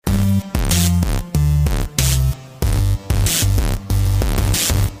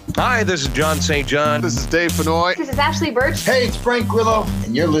Hi, this is John St. John. This is Dave Fennoy. This is Ashley Birch. Hey, it's Frank Grillo,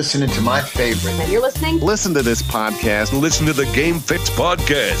 and you're listening to my favorite. And you're listening Listen to this podcast. Listen to the Game Fix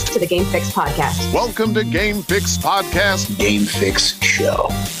Podcast. to the Game Fix Podcast. Welcome to Game Fix Podcast. Game Fix Show.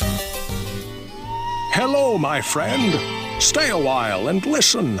 Hello, my friend. Stay a while and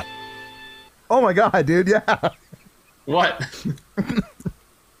listen. Oh my god, dude, yeah. What?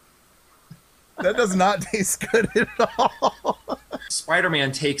 That does not taste good at all.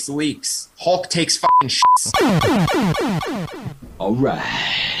 Spider-Man takes leaks. Hulk takes fucking shits. All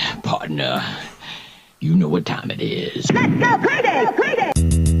right, partner. You know what time it is. Let's go crazy!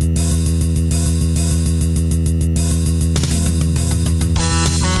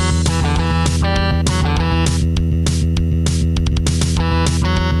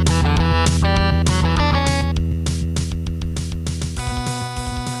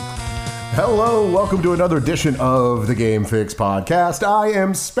 Hello, welcome to another edition of the Game Fix Podcast. I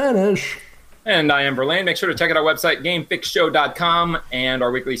am Spanish. And I am Verlaine. Make sure to check out our website, GameFixShow.com, and our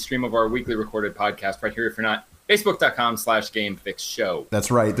weekly stream of our weekly recorded podcast right here if you're not. Facebook.com/GameFixShow.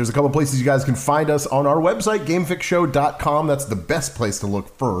 That's right. There's a couple places you guys can find us on our website, GameFixShow.com. That's the best place to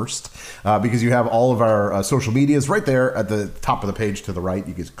look first because you have all of our social medias right there at the top of the page to the right.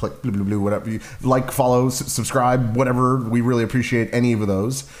 You can just click blue, blue, blue, whatever. You like, follow, subscribe, whatever. We really appreciate any of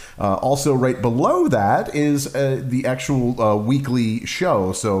those. Also, right below that is the actual weekly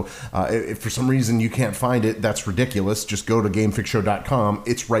show. So if for some reason you can't find it, that's ridiculous. Just go to GameFixShow.com.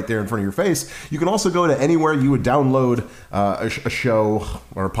 It's right there in front of your face. You can also go to anywhere you would download a show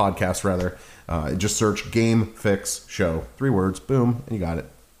or a podcast rather. Just search Game Fix Show, 3 words, boom, and you got it.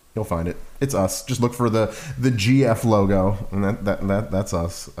 You'll find it. It's us. Just look for the GF logo, and that's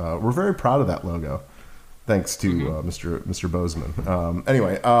us. We're very proud of that logo. Thanks to Mr. Bozeman.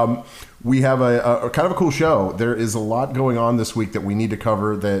 Anyway, we have a kind of a cool show. There is a lot going on this week that we need to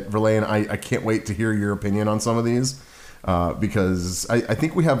cover. That Verlaine, I can't wait to hear your opinion on some of these because I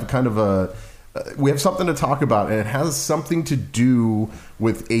think we have kind of we have something to talk about, and it has something to do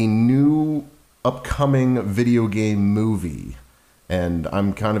with a new upcoming video game movie. And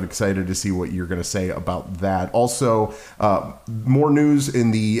I'm kind of excited to see what you're going to say about that. Also, more news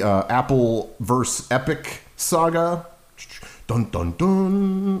in the Apple versus Epic saga. Dun, dun,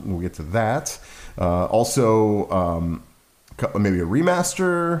 dun. We'll get to that. Also, maybe a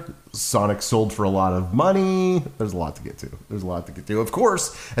remaster. Sonic sold for a lot of money. There's a lot to get to. Of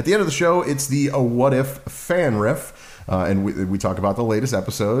course, at the end of the show, it's the What If fan riff. And we talk about the latest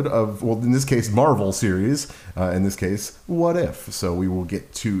episode of, well, in this case, Marvel series. In this case, What If. So we will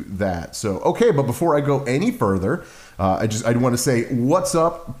get to that. So, okay, but before I go any further, I want to say, what's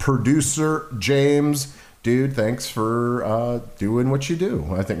up, producer James? Dude, thanks for doing what you do.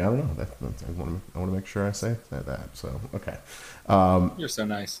 I don't know. I want to make sure I say that. So, okay. You're so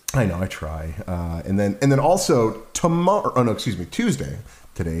nice. I know, I try. And then also tomorrow. Oh no, excuse me, Tuesday.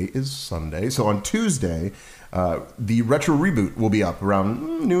 Today is Sunday, so on Tuesday, the Retro Reboot will be up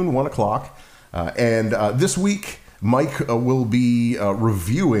around noon, 1 o'clock. And this week, Mike will be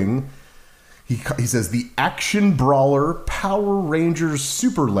reviewing. He says the action brawler Power Rangers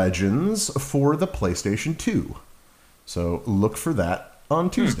Super Legends for the PlayStation 2. So look for that on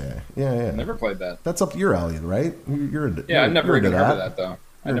Tuesday. Yeah. Never played that. That's up your alley, right? You're into. Yeah, I've never even into heard of that though.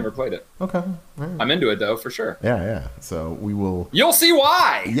 I never played it. Okay. I'm into it though, for sure. Yeah. So we will. You'll see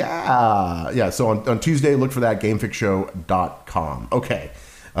why. Yeah. So on Tuesday, look for that, GameFixShow.com. Okay.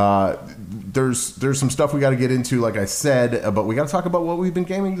 There's some stuff we got to get into, like I said, but we got to talk about what we've been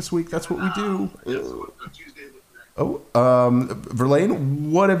gaming this week. That's what we do.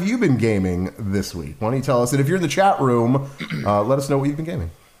 Verlaine, what have you been gaming this week? Why don't you tell us? And if you're in the chat room, let us know what you've been gaming.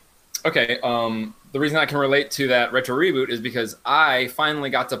 Okay. The reason I can relate to that Retro Reboot is because I finally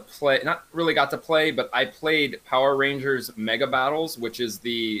got to play, not really got to play, but I played Power Rangers Mega Battles, which is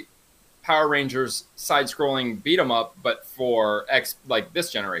the Power Rangers side-scrolling beat-em-up, but for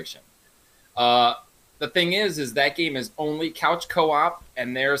this generation. The thing is that game is only couch co-op,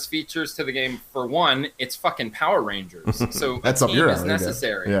 and there's features to the game. For one, it's fucking Power Rangers, so that's a up team your is alley,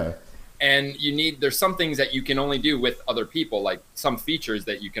 necessary. Yeah. And there's some things that you can only do with other people, like some features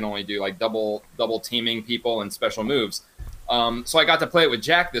that you can only do, like double teaming people and special moves. So I got to play it with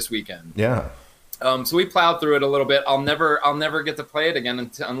Jack this weekend. Yeah. So we plowed through it a little bit. I'll never get to play it again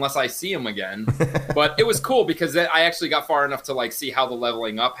unless I see him again. But it was cool because I actually got far enough to see how the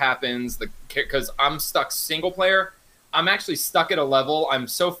leveling up happens. Because I'm stuck single player. I'm actually stuck at a level. I'm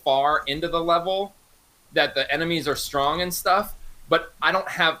so far into the level that the enemies are strong and stuff. But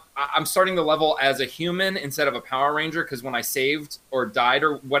I'm starting the level as a human instead of a Power Ranger, because when I saved or died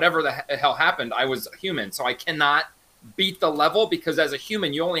or whatever the hell happened, I was human. So I cannot beat the level because as a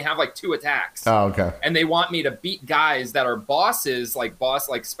human, you only have like 2 attacks. Oh, okay. And they want me to beat guys that are bosses, like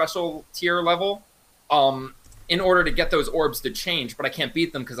special tier level, in order to get those orbs to change. But I can't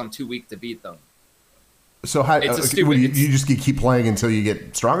beat them because I'm too weak to beat them. So how It's a what stupid- do you just keep playing until you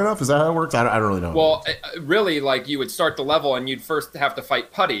get strong enough? Is that how it works? I don't really know. Well, really, like you would start the level and you'd first have to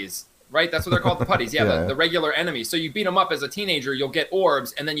fight putties, right? That's what they're called, the putties. Yeah, Yeah. The regular enemies. So you beat them up as a teenager, you'll get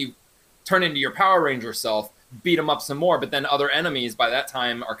orbs, and then you turn into your Power Ranger self, beat them up some more, but then other enemies by that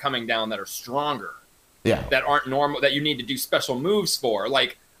time are coming down that are stronger, yeah. that aren't normal, that you need to do special moves for,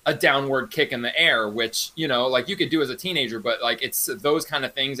 like a downward kick in the air, which, you know, like you could do as a teenager, but like it's those kind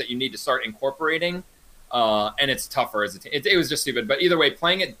of things that you need to start incorporating. And it's tougher as it was just stupid. But either way,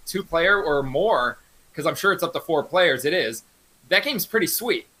 playing it 2-player or more, because I'm sure it's up to 4 players. It is. That game's pretty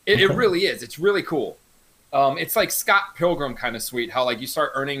sweet. It really is. It's really cool. It's like Scott Pilgrim kind of sweet. How like you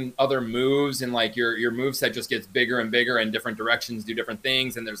start earning other moves and like your moveset just gets bigger and bigger and different directions do different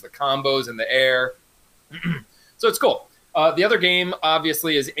things. And there's the combos in the air. So it's cool. The other game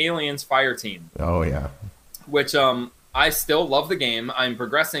obviously is Aliens Fireteam. Oh yeah. Which I still love the game. I'm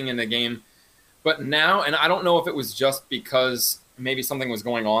progressing in the game. But now, and I don't know if it was just because maybe something was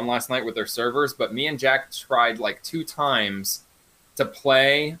going on last night with their servers, but me and Jack tried like 2 times to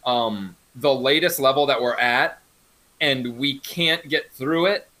play the latest level that we're at, and we can't get through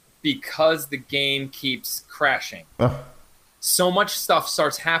it because the game keeps crashing. So much stuff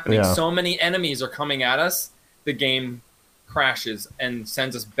starts happening. Yeah. So many enemies are coming at us. The game crashes and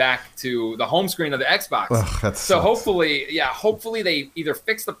sends us back to the home screen of the Xbox. That So sucks. hopefully they either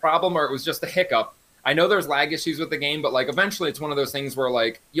fix the problem or it was just a hiccup. I know there's lag issues with the game, but like eventually it's one of those things where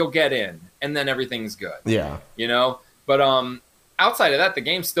like you'll get in and then everything's good. Yeah. You know? But outside of that, the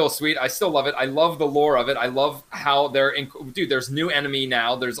game's still sweet. I still love it. I love the lore of it. I love how dude, there's new enemy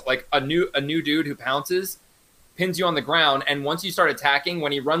now. There's like a new dude who pounces, pins you on the ground, and once you start attacking,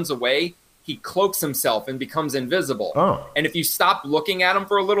 when he runs away, he cloaks himself and becomes invisible. Oh. And if you stop looking at him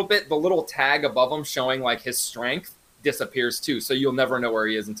for a little bit, the little tag above him showing like his strength disappears too. So you'll never know where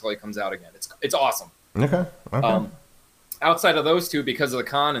he is until he comes out again. It's awesome. Okay. Outside of those two, because of the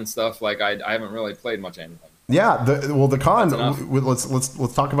con and stuff, like I haven't really played much anything. Yeah, the con. That's enough.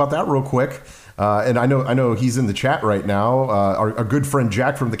 Let's talk about that real quick. And I know he's in the chat right now. Our good friend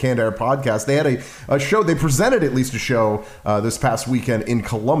Jack from the Canned Air podcast. They had a show. They presented at least a show this past weekend in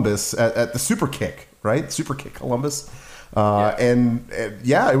Columbus at the Super Kick, right? Super Kick Columbus. And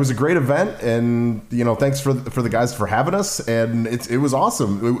yeah, it was a great event, and you know, thanks for the guys for having us, and it was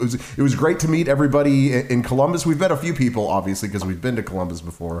awesome. It was great to meet everybody in Columbus. We've met a few people, obviously, because we've been to Columbus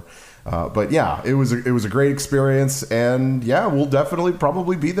before, but yeah, it was a great experience, and yeah, we'll definitely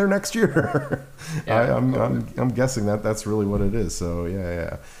probably be there next year. Yeah, I'm guessing that's really what it is. So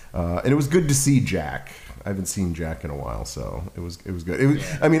yeah, and it was good to see Jack. I haven't seen Jack in a while, so it was good.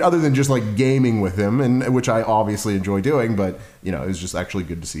 I mean, other than just like gaming with him, and which I obviously enjoy doing, but you know, it was just actually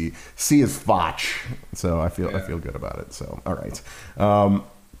good to see his fotch. So I feel good about it. So all right,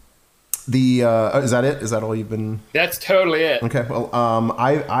 is that it? Is that all you've been? That's totally it. Okay. Well,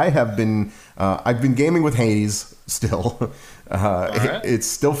 I have been I've been gaming with Hades still. Right. It's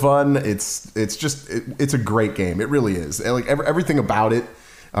still fun. It's a great game. It really is. Like everything about it.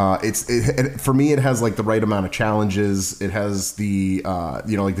 For me, it has like the right amount of challenges. It has the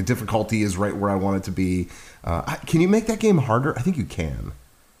like the difficulty is right where I want it to be. Can you make that game harder? I think you can.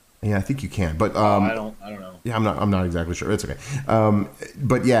 Yeah, I think you can. But I don't know. Yeah, I'm not exactly sure. It's okay.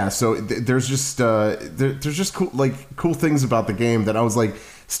 But yeah, so there's just there's just cool things about the game that I was like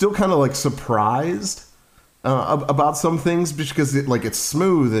still kind of like surprised about some things because it's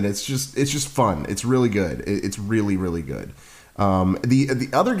smooth and it's just fun. It's really good. It's really, really good. The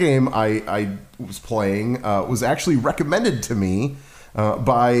other game I was playing was actually recommended to me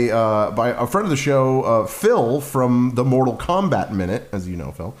by a friend of the show, Phil from the Mortal Kombat Minute, as you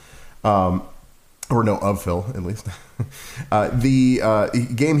know, Phil, or know of Phil at least. The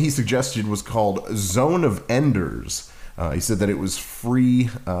game he suggested was called Zone of Enders. He said that it was free,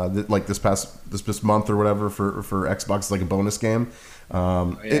 like this past month or whatever for Xbox, like a bonus game.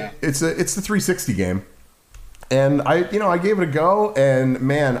 It's the 360 game. And I gave it a go, and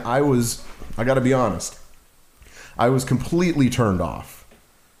man, I got to be honest, I was completely turned off.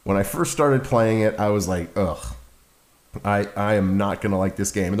 When I first started playing it, I was like, ugh, I am not going to like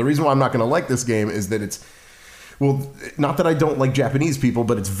this game. And the reason why I'm not going to like this game is that it's, well, not that I don't like Japanese people,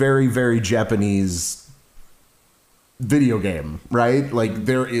 but it's very, very Japanese video game, right? Like,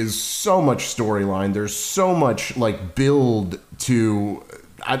 there is so much storyline. There's so much, like, build to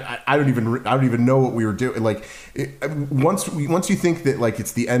I don't even know what we were doing. Like once you think that like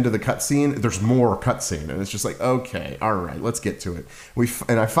it's the end of the cutscene, there's more cutscene, and it's just like, okay, all right, let's get to it.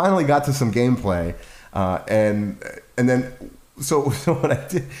 And I finally got to some gameplay, and then so what I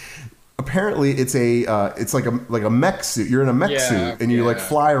did. Apparently, it's like a mech suit. You're in a mech suit, and you like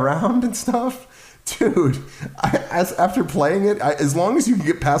fly around and stuff. Dude, after playing it, as long as you can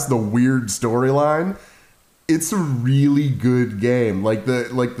get past the weird storyline, it's a really good game. Like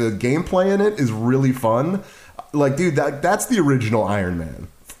the gameplay in it is really fun. Like, dude, that's the original Iron Man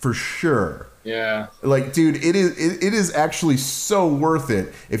for sure. Yeah. Like, dude, it is actually so worth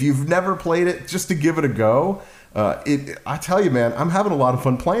it if you've never played it, just to give it a go. I tell you, man, I'm having a lot of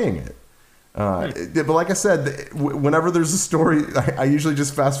fun playing it. But like I said, whenever there's a story, I usually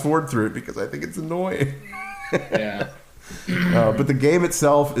just fast forward through it because I think it's annoying. Yeah. But the game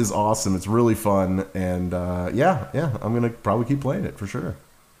itself is awesome. It's really fun, and yeah, I'm gonna probably keep playing it for sure.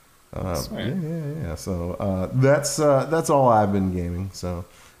 Yeah. So that's all I've been gaming. So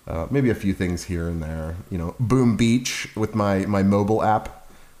maybe a few things here and there. You know, Boom Beach with my mobile app.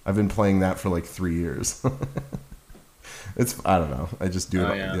 I've been playing that for like 3 years. I don't know. I just do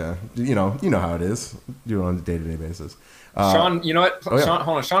it. Yeah. You know how it is. Do it on a day-to-day basis. Sean, you know what? yeah. Sean,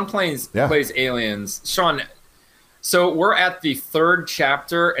 hold on. Sean plays Aliens. Sean, so we're at the 3rd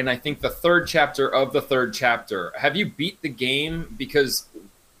chapter, and I think the 3rd chapter of the 3rd chapter. Have you beat the game? Because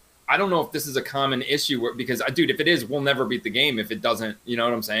I don't know if this is a common issue. Because, dude, if it is, we'll never beat the game if it doesn't. You know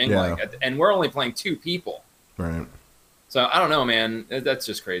what I'm saying? Yeah. Like, and we're only playing 2 people. Right. So I don't know, man. That's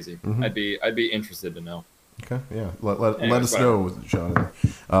just crazy. Mm-hmm. I'd be interested to know. Okay, yeah. Let us know, Sean.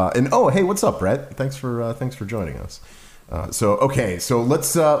 And hey, what's up, Brett? Thanks for joining us. So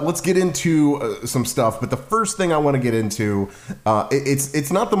let's get into some stuff. But the first thing I want to get into,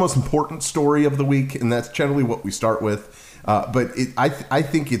 it's not the most important story of the week, and that's generally what we start with. But I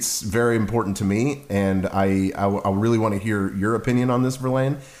think it's very important to me, and I really want to hear your opinion on this,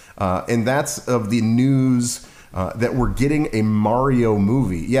 Verlaine. And that's of the news. That we're getting a Mario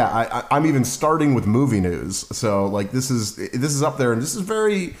movie. Yeah, I'm even starting with movie news. So like this is up there, and this is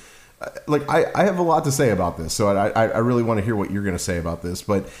very like I have a lot to say about this. So I really want to hear what you're going to say about this.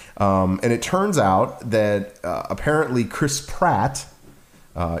 But and it turns out that apparently Chris Pratt,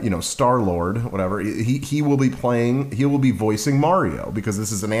 Star-Lord, whatever, he will be voicing Mario because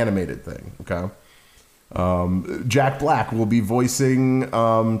this is an animated thing. Okay, Jack Black will be voicing.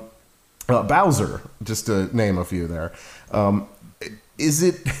 Bowser, just to name a few there. Is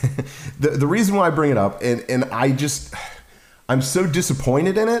it the reason why I bring it up, and I'm so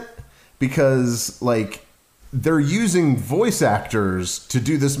disappointed in it because like they're using voice actors to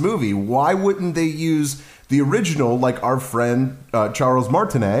do this movie. Why wouldn't they use the original, like our friend Charles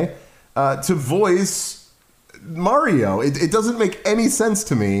Martinet, to voice Mario? It doesn't make any sense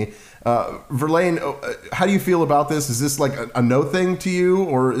to me. Verlaine, how do you feel about this? Is this like a no thing to you,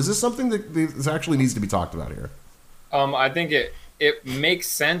 or is this something that actually needs to be talked about here? I think it makes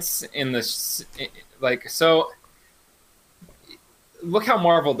sense in this, like, so look how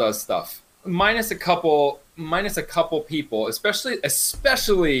Marvel does stuff. Minus a couple people, especially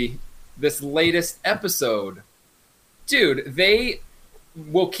this latest episode. Dude, they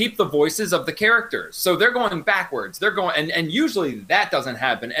will keep the voices of the characters. So they're going backwards. They're going, and usually that doesn't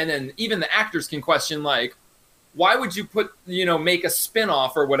happen. And then even the actors can question, like, why would you make a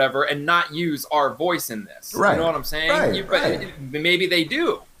spin-off or whatever and not use our voice in this? Right. You know what I'm saying? Right. Maybe they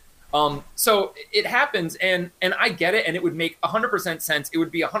do. So it happens, and I get it, and it would make 100% sense. It would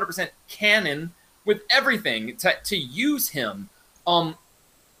be 100% canon with everything to use him.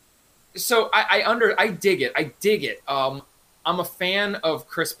 So I dig it. I'm a fan of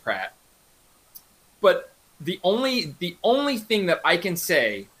Chris Pratt, but the only thing that I can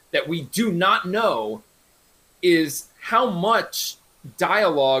say that we do not know is how much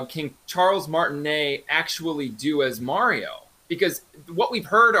dialogue can Charles Martinet actually do as Mario, because what we've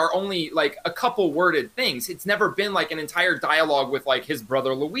heard are only like a couple worded things. It's never been like an entire dialogue with like his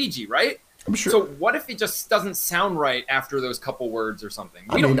brother Luigi, right? I'm sure. So what if it just doesn't sound right after those couple words or something?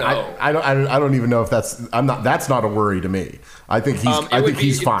 We don't know. I don't even know if that's not a worry to me. I think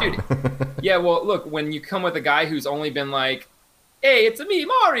he's fine. Dude, yeah, well, look, when you come with a guy who's only been like, "Hey, it's me,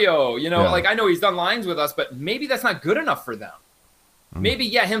 Mario," like I know he's done lines with us, but maybe that's not good enough for them. Maybe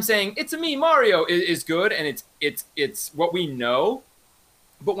him saying "It's me, Mario" is good, and it's what we know.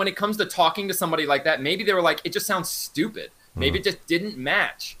 But when it comes to talking to somebody like that, maybe they were like, it just sounds stupid. Maybe it just didn't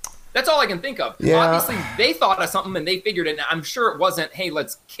match. That's all I can think of. Yeah. Obviously, they thought of something and they figured it. And I'm sure it wasn't, hey,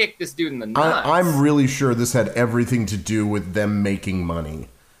 let's kick this dude in the nuts. I'm really sure this had everything to do with them making money.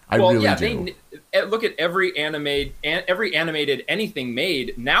 I really do. Look at every animated anything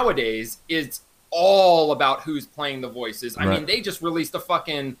made nowadays. It's all about who's playing the voices. I mean, they just released the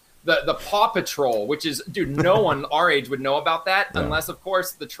Paw Patrol, which is, dude, no one our age would know about that unless, of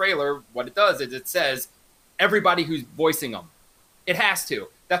course, the trailer, what it does is it says everybody who's voicing them. It has to.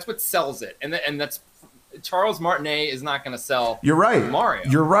 That's what sells it. And that's Charles Martinet is not going to sell Mario.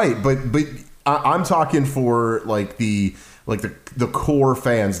 You're right, but I'm talking for like the core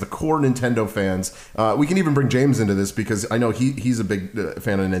fans, the core Nintendo fans. We can even bring James into this because I know he's a big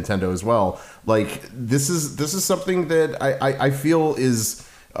fan of Nintendo as well. Like this is something that I feel is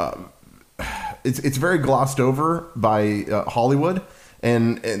it's very glossed over by Hollywood,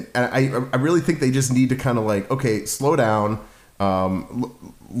 and I really think they just need to kind of like, okay, slow down.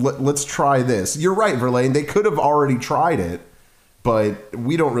 Let's try this. You're right, Verlaine. They could have already tried it, but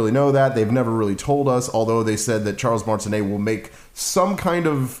we don't really know that. They've never really told us, although they said that Charles Martinet will make some kind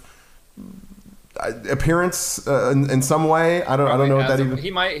of appearance in some way. I don't know what that even.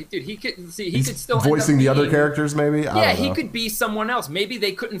 He might, dude. He could still voicing the other characters, maybe. Yeah, he could be someone else. Maybe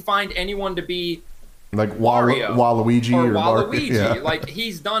they couldn't find anyone to be like Waluigi or Waluigi. Yeah. Like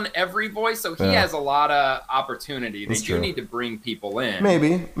he's done every voice, so he has a lot of opportunity. They do need to bring people in.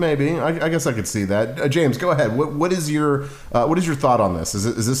 Maybe. I guess I could see that. James, go ahead. What is your thought on this?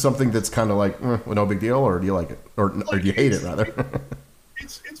 Is this something that's kind of like no big deal, or do you like it, or do you hate it rather?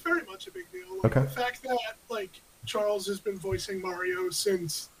 It's very much a big deal. Okay. The fact that like Charles has been voicing Mario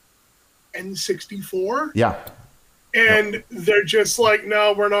since N64. Yeah. And they're just like,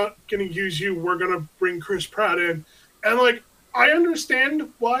 no, we're not going to use you. We're going to bring Chris Pratt in. And, like, I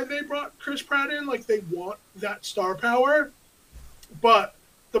understand why they brought Chris Pratt in. Like, they want that star power. But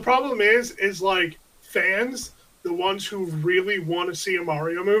the problem is like, fans, the ones who really want to see a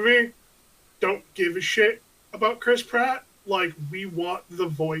Mario movie, don't give a shit about Chris Pratt. Like, we want the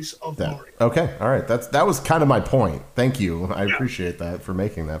voice of Mario. Okay, all right. That was kind of my point. Thank you. I appreciate that for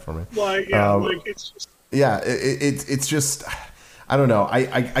making that for me. Like, it's just... Yeah, it's just, I don't know.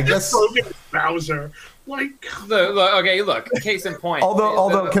 I guess Bowser, like look. Case in point.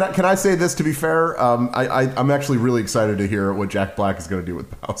 Although, can I say this to be fair? I'm actually really excited to hear what Jack Black is going to do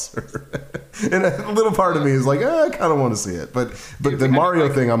with Bowser, and a little part of me is like, I kind of want to see it, but the Mario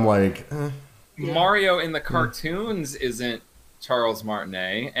thing, I'm like, Mario in the cartoons isn't Charles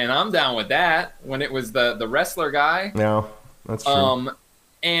Martinet, and I'm down with that. When it was the wrestler guy, yeah, that's true.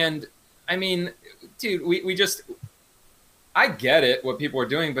 And I mean. Dude, we just, I get it, what people are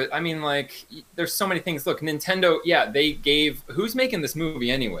doing, but I mean, like, there's so many things. Look, Nintendo, they gave, who's making this movie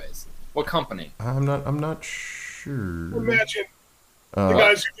anyways? What company? I'm not sure. Imagine the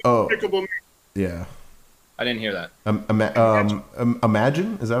guys who Despicable Me. Yeah. I didn't hear that.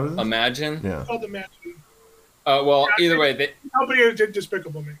 Imagine? Is that what it is? Imagine? Yeah. It's called Imagine. Well, either way, the company that did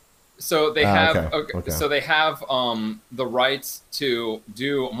Despicable Me. So they have okay. So they have the rights to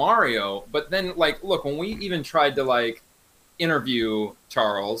do Mario, but then like look, when we even tried to like interview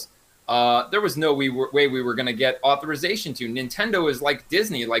Charles, there was no way we were going to get authorization to. Nintendo is like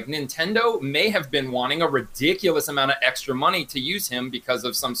Disney. Like Nintendo may have been wanting a ridiculous amount of extra money to use him because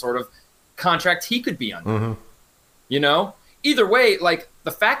of some sort of contract he could be under. Mm-hmm. You know? Either way, like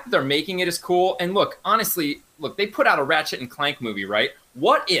the fact that they're making it is cool. And look, honestly, they put out a Ratchet and Clank movie, right?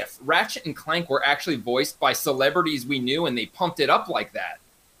 What if Ratchet and Clank were actually voiced by celebrities we knew and they pumped it up like that?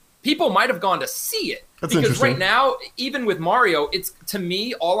 People might have gone to see it. That's because right now, even with Mario, it's to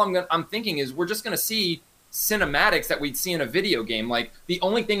me, all I'm thinking is we're just going to see cinematics that we'd see in a video game. Like the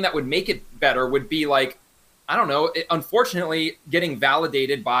only thing that would make it better would be like, I don't know, unfortunately getting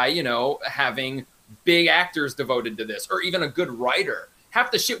validated by, having big actors devoted to this or even a good writer.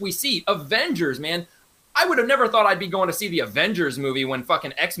 Half the shit we see, Avengers, man. I would have never thought I'd be going to see the Avengers movie when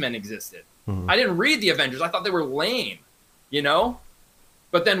fucking X-Men existed. Mm-hmm. I didn't read the Avengers. I thought they were lame,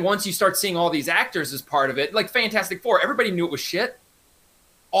 But then once you start seeing all these actors as part of it, like Fantastic Four, everybody knew it was shit.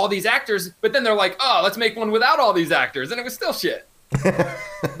 All these actors, but then they're like, oh, let's make one without all these actors. And it was still shit.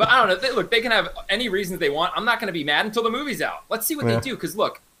 But I don't know. They can have any reasons they want. I'm not going to be mad until the movie's out. Let's see what they do. Because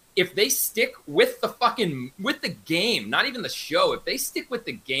look, if they stick with the game, not even the show, if they stick with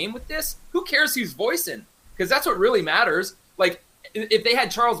the game with this, who cares who's voicing? Because that's what really matters. Like, if they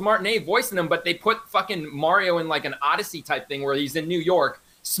had Charles Martinet voicing them, but they put fucking Mario in like an Odyssey type thing where he's in New York,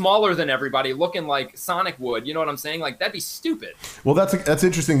 smaller than everybody, looking like Sonic would, you know what I'm saying? Like, that'd be stupid. Well, that's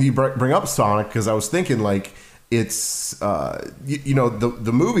interesting you bring up Sonic, because I was thinking like, it's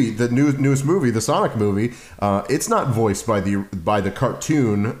the movie, the newest movie, the Sonic movie. It's not voiced by the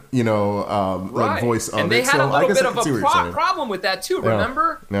cartoon, right. like voice of it. And they had a little bit of a problem with that too. Yeah.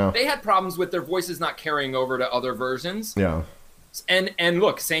 Remember? Yeah. They had problems with their voices not carrying over to other versions. Yeah. And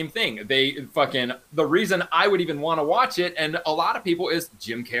look, same thing. They fucking the reason I would even want to watch it, and a lot of people, is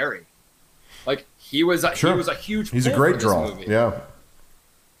Jim Carrey. Like he was a huge. He's a great draw. Movie. Yeah.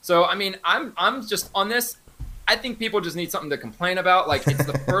 So I mean, I'm just on this. I think people just need something to complain about. Like it's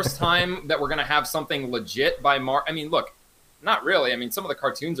the first time that we're gonna have something legit by I mean, look, not really. I mean, some of the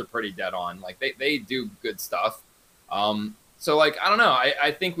cartoons are pretty dead on. Like they do good stuff. So, like, I don't know.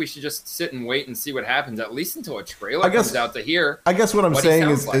 I think we should just sit and wait and see what happens, at least until a trailer comes out to hear. I guess what I'm saying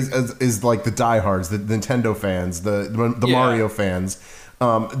is like the diehards, the Nintendo fans, the Mario fans.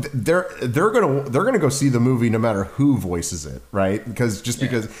 They're gonna go see the movie no matter who voices it, right? Because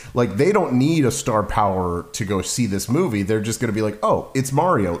like they don't need a star power to go see this movie. They're just gonna be like, oh, it's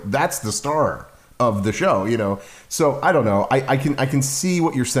Mario. That's the star of the show, you know. So I don't know. I can see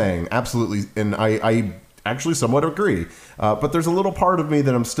what you're saying, absolutely, and I actually somewhat agree. But there's a little part of me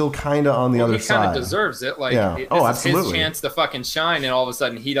that I'm still kind of on the other side. He kind of deserves it. Like, this is his chance to fucking shine, and all of a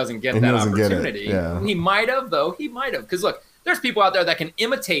sudden he doesn't get that opportunity. He might have, though. He might have. Because, look, there's people out there that can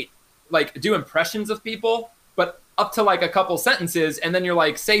imitate, like, do impressions of people, but up to, like, a couple sentences, and then you're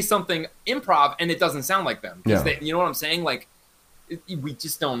like, say something improv, and it doesn't sound like them. You know what I'm saying? Like, we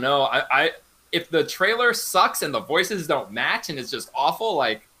just don't know. If the trailer sucks and the voices don't match and it's just awful,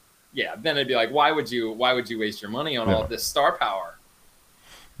 like, yeah, then it'd be like, why would you waste your money on all this star power?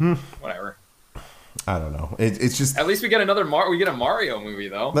 Whatever. I don't know. It's just, at least we get a Mario movie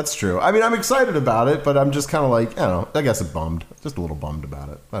though. That's true. I mean, I'm excited about it, but I'm just kind of like, I don't know. I guess I'm bummed. Just a little bummed about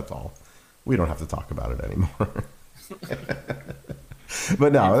it. That's all. We don't have to talk about it anymore.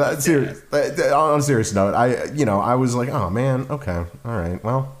 But no, on a serious note, I was like, oh man, okay, all right,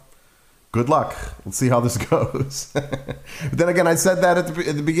 well. Good luck. Let's see how this goes. But then again, I said that at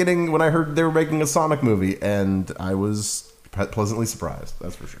the beginning when I heard they were making a Sonic movie, and I was pleasantly surprised.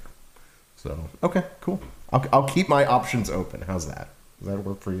 That's for sure. So, okay, cool. I'll keep my options open. How's that? Does that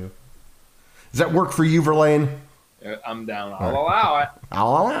work for you? Does that work for you, Verlaine? I'm down. I'll allow it. I'll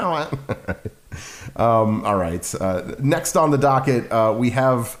allow it. All right. Next on the docket, we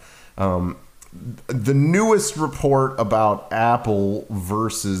have the newest report about Apple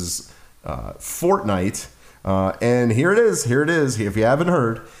versus Fortnite, and here it is. If you haven't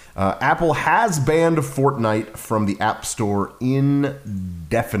heard, Apple has banned Fortnite from the App Store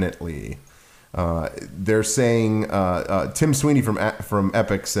indefinitely. They're saying Tim Sweeney from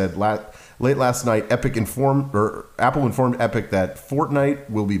Epic said late last night, Apple informed Epic that Fortnite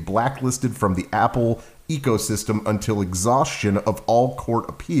will be blacklisted from the Apple ecosystem until exhaustion of all court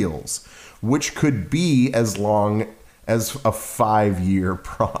appeals, which could be as long as a 5-year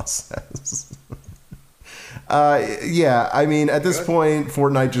process. I mean, at this point,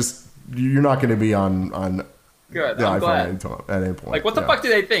 Fortnite you're not going to be on Good. the I'm iPhone glad. at any point. Like, what the fuck do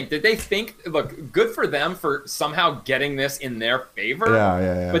they think? Did they think, look, good for them for somehow getting this in their favor?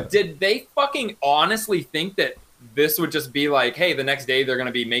 Yeah. But did they fucking honestly think that this would just be like, hey, the next day they're going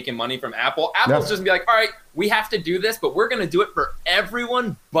to be making money from Apple? Apple's just going to be like, all right, we have to do this, but we're going to do it for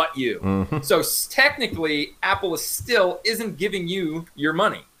everyone but you. Mm-hmm. So technically, Apple isn't giving you your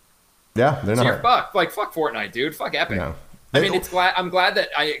money. Yeah, they're not. So you're fucked. Like, fuck Fortnite, dude. Fuck Epic. Yeah. I mean, I'm glad that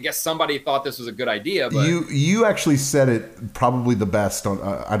I guess somebody thought this was a good idea. But you actually said it probably the best on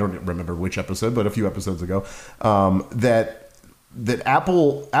I don't remember which episode, but a few episodes ago, that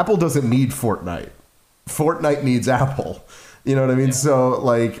Apple doesn't need Fortnite. Fortnite needs Apple. You know what I mean? Yeah. So,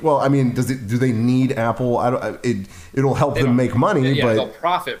 like, well, I mean, do they need Apple? It'll help them make money. Yeah, but they'll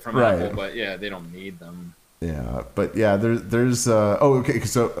profit from Apple, but yeah, they don't need them. Yeah, but yeah, there's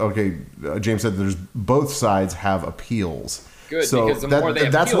James said there's both sides have appeals. Good, so because the more they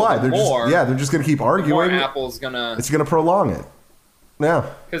appeal, that's why they're just gonna keep arguing. The more Apple's gonna prolong it.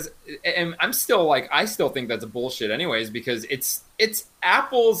 Yeah, because I'm still like I still think that's bullshit, anyways, because it's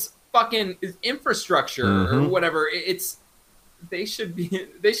Apple's fucking infrastructure or whatever. They should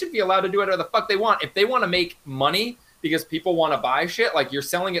be allowed to do whatever the fuck they want if they want to make money. Because people want to buy shit, like you're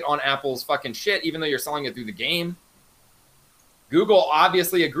selling it on Apple's fucking shit, even though you're selling it through the game. Google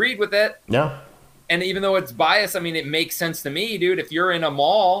obviously agreed with it. Yeah. And even though it's biased, I mean, it makes sense to me, dude. If you're in a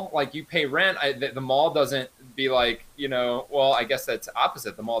mall, like you pay rent, the mall doesn't be like, well, I guess that's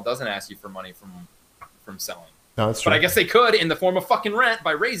opposite. The mall doesn't ask you for money from selling. No, that's true. But I guess they could in the form of fucking rent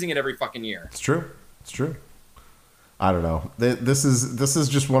by raising it every fucking year. It's true. I don't know. This is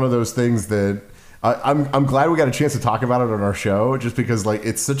just one of those things that I'm glad we got a chance to talk about it on our show, just because like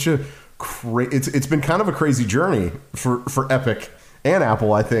it's such a it's been kind of a crazy journey for Epic and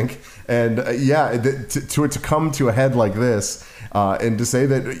Apple, I think, and to come to a head like this, and to say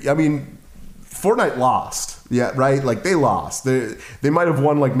that, I mean, Fortnite lost, yeah, right, like they lost. They might have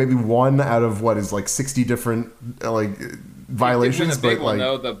won like maybe one out of what is like 60 different like violations, the big but one,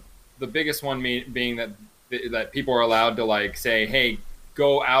 like though, the biggest one being that people are allowed to like say, hey,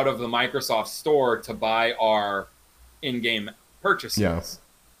 go out of the Microsoft store to buy our in-game purchases. Yeah.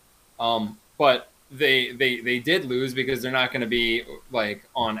 But they did lose because they're not going to be like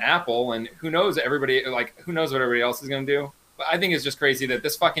on Apple, and who knows what everybody else is going to do. But I think it's just crazy that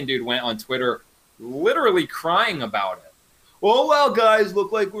this fucking dude went on Twitter literally crying about it. Well, guys,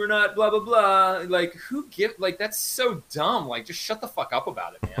 look like we're not blah blah blah. Like, that's so dumb. Like, just shut the fuck up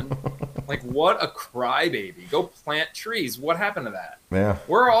about it, man. Like, what a crybaby. Go plant trees. What happened to that? Yeah.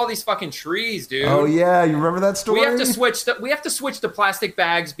 Where are all these fucking trees, dude? Oh yeah, you remember that story? We have to switch to plastic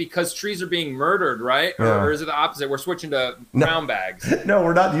bags because trees are being murdered, right? Yeah. Or is it the opposite? We're switching to brown bags. No,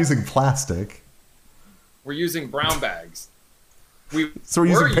 we're not using plastic. We're using brown bags. So we're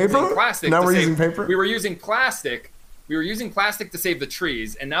using paper? Plastic. Now we're using paper? We were using plastic. We were using plastic to save the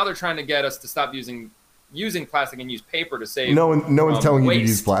trees, and now they're trying to get us to stop using plastic and use paper to save. No one's telling waste. you to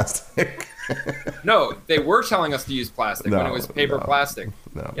use plastic. No, they were telling us to use plastic when it was paper plastic.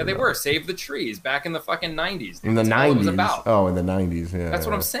 They were. Save the trees back in the fucking 90s. In the 90s. All it was about. Oh, in the 90s. Yeah. That's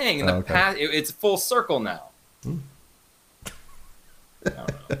what I'm saying. In the past, it's full circle now. I don't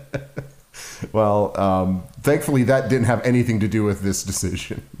know. Well, thankfully that didn't have anything to do with this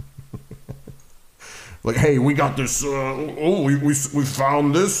decision. Like, hey, we got this. We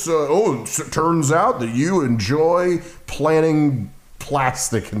found this. It turns out that you enjoy planting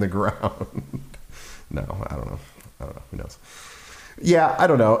plastic in the ground. No, I don't know. Who knows? Yeah, I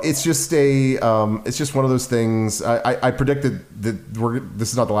don't know. It's just it's just one of those things. I predicted that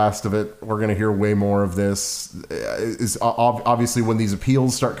this is not the last of it. We're going to hear way more of this. Is obviously when these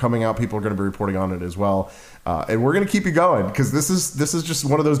appeals start coming out, people are going to be reporting on it as well. And we're going to keep you going because this is just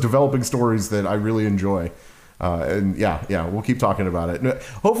one of those developing stories that I really enjoy. And yeah, we'll keep talking about it.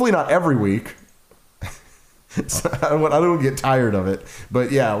 Hopefully not every week. So I don't get tired of it,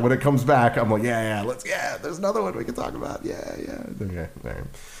 but yeah, when it comes back, I'm like, there's another one we can talk about. Okay.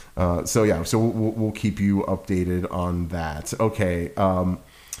 So we'll keep you updated on that. Okay.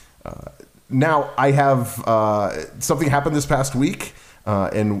 Now I have something happened this past week.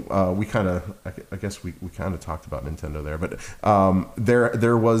 And we kind of, I guess we kind of talked about Nintendo there, but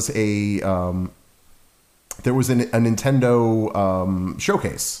there was a Nintendo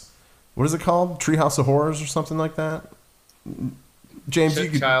showcase. What is it called? Treehouse of Horrors or something like that? James,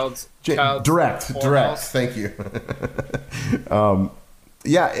 Child's Direct. Thank you. It was.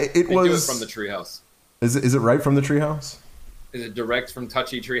 Do it from the Treehouse. Is it right from the Treehouse? Is it direct from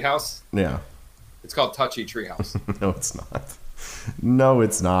Touchy Treehouse? Yeah. It's called Touchy Treehouse. No, it's not. No,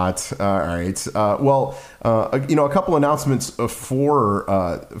 it's not. All right. A couple announcements for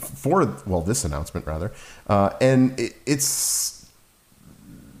this announcement rather, and it's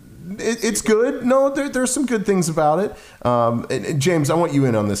good. No, there's some good things about it. And James, I want you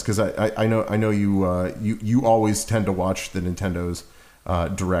in on this because I know you always tend to watch the Nintendo's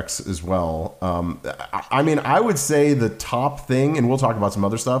directs as well. I mean, I would say the top thing, and we'll talk about some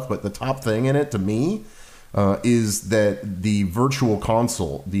other stuff, but the top thing in it to me is that the Virtual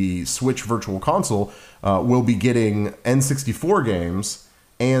Console, the Switch Virtual Console, will be getting N64 games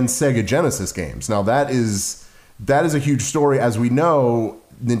and Sega Genesis games. Now that is a huge story. As we know,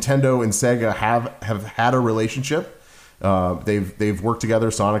 Nintendo and Sega have had a relationship. They've worked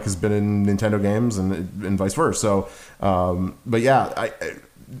together. Sonic has been in Nintendo games and vice versa. So, but yeah,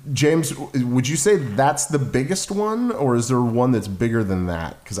 James, would you say that's the biggest one, or is there one that's bigger than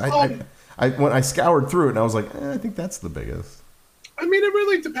that? Because when I scoured through it, and I was like, I think that's the biggest. I mean, it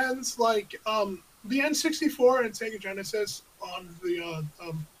really depends. Like the N64 and Sega Genesis on the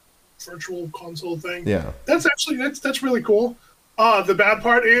Virtual Console thing. Yeah, that's really cool. The bad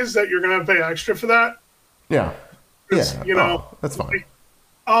part is that you're gonna have to pay extra for that. Yeah. Yeah, that's fine.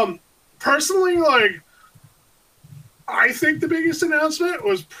 Personally, like, I think the biggest announcement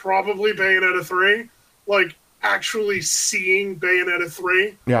was probably Bayonetta 3. Like, actually seeing Bayonetta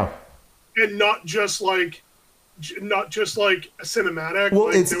 3. Yeah. And not just like a cinematic. Well,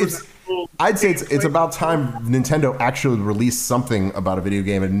 like, I'd say it's about time Nintendo actually released something about a video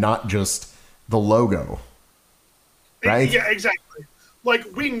game and not just the logo. Right? Yeah, exactly. Like,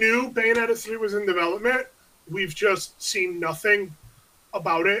 we knew Bayonetta 3 was in development. We've just seen nothing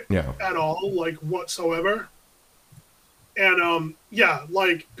about it at all, like, whatsoever. And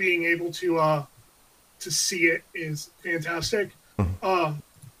like, being able to see it is fantastic. The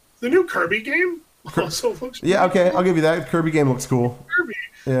new Kirby game also looks okay, cool. I'll give you that. Kirby game looks cool. Kirby.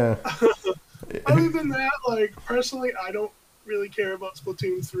 Yeah. Other than that, like, personally, I don't really care about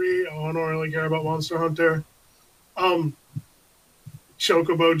Splatoon 3. I don't really care about Monster Hunter. Chocobo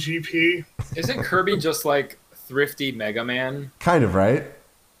GP. Isn't Kirby just like thrifty Mega Man. Kind of, right?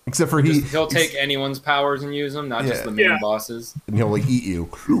 Except for He'll take anyone's powers and use them, not just the main bosses. And he'll like eat you.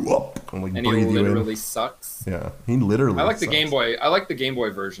 And, like, and breathe he you literally in. sucks. Yeah, he literally I like the sucks. Game Boy. I like the Game Boy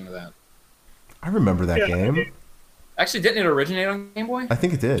version of that. I remember that game. Actually, didn't it originate on Game Boy? I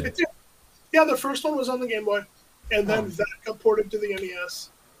think it did. It did. Yeah, the first one was on the Game Boy, and then that got ported to the NES,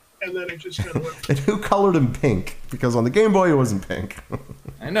 and then it just kind of went. And who colored him pink? Because on the Game Boy it wasn't pink.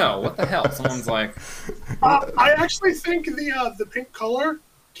 I know. What the hell? Someone's like... I actually think the pink color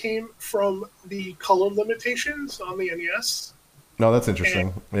came from the color limitations on the NES. No, that's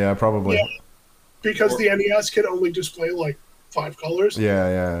interesting. Yeah, probably. Yeah, because the NES could only display like 5 colors.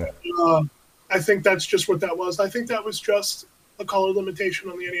 Yeah. I think that's just what that was. I think that was just a color limitation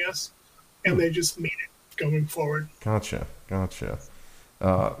on the NES, and they just made it going forward. Gotcha.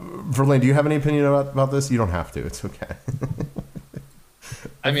 Verlaine, do you have any opinion about this? You don't have to. It's okay.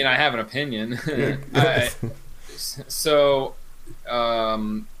 I mean, I have an opinion. Do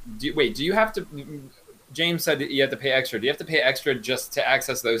you have to... James said that you have to pay extra. Do you have to pay extra just to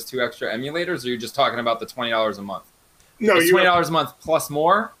access those 2 extra emulators, or are you just talking about the $20 a month? No, it's $20 a month plus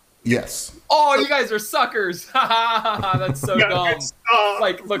more? Yes. Oh, you guys are suckers! That's so dumb.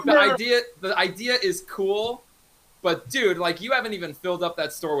 Look, the idea is cool, but dude, like, you haven't even filled up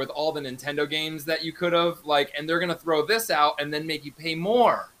that store with all the Nintendo games that you could have, like, and they're gonna throw this out and then make you pay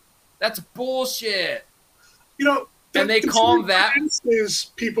more. That's bullshit. You know, and they call that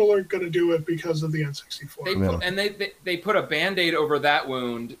is people are gonna do it because of the N64. They put a Band-Aid over that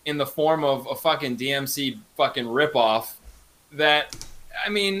wound in the form of a fucking DMC fucking ripoff. That, I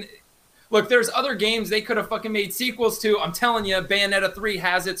mean, look, there's other games they could have fucking made sequels to. I'm telling you, Bayonetta 3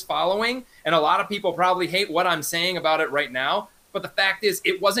 has its following, and a lot of people probably hate what I'm saying about it right now, but the fact is,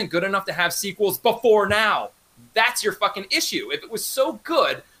 it wasn't good enough to have sequels before now. That's your fucking issue. If it was so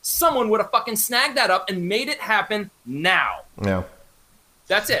good, someone would have fucking snagged that up and made it happen now. Yeah.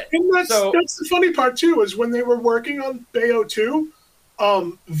 That's it. And that's the funny part, too, is when they were working on Bayo 2,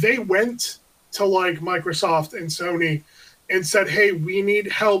 they went to, like, Microsoft and Sony and said, hey, we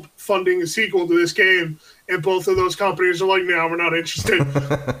need help funding a sequel to this game. And both of those companies are like, no, we're not interested.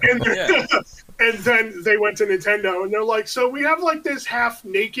 And then they went to Nintendo, and they're like, so we have, like, this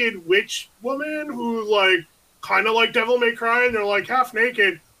half-naked witch woman who, like, kind of like Devil May Cry, and they're like,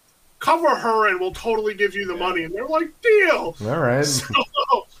 half-naked. Cover her, and we'll totally give you the money. And they're like, deal! All right. So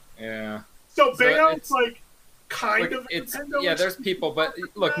Bayo's, like, kind of Nintendo. Yeah, there's people, but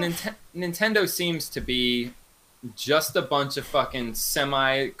look, Nintendo seems to be just a bunch of fucking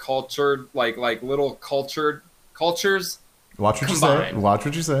semi-cultured, like little cultured cultures. Watch what combined. you say. Watch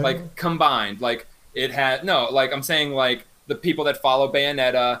what you say. Like, combined. Like, it had... No, like, I'm saying, like, the people that follow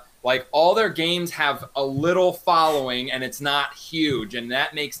Bayonetta, like, all their games have a little following, and it's not huge, and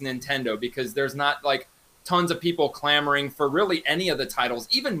that makes Nintendo, because there's not, like, tons of people clamoring for really any of the titles.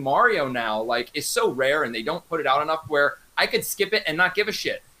 Even Mario now, like, is so rare, and they don't put it out enough where I could skip it and not give a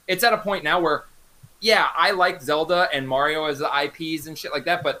shit. It's at a point now where, yeah, I like Zelda and Mario as the IPs and shit like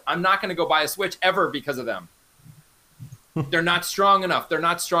that, but I'm not going to go buy a Switch ever because of them. They're not strong enough. They're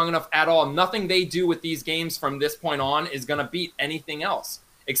not strong enough at all. Nothing they do with these games from this point on is going to beat anything else,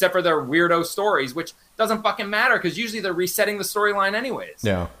 except for their weirdo stories, which doesn't fucking matter because usually they're resetting the storyline anyways.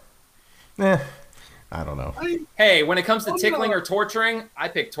 Yeah. I don't know. Hey, when it comes to tickling or torturing, I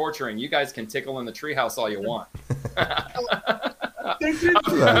pick torturing. You guys can tickle in the treehouse all you want. What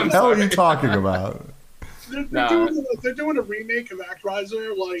the hell are you talking about? They're doing a remake of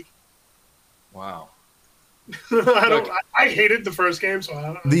ActRiser, like... Wow. I hated the first game, so I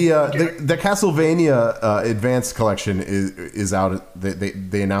don't the Castlevania Advanced Collection is out.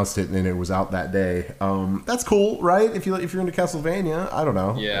 They announced it and it was out that day. That's cool, right? If you're into Castlevania, I don't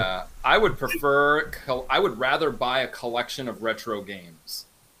know. Yeah, I would rather buy a collection of retro games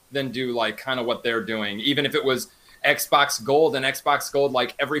than do like kind of what they're doing. Even if it was Xbox Gold, and Xbox Gold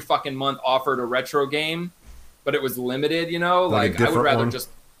like every fucking month offered a retro game, but it was limited. You know, like I would rather just.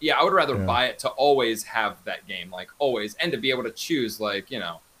 Yeah, I would rather buy it to always have that game, like always, and to be able to choose, like, you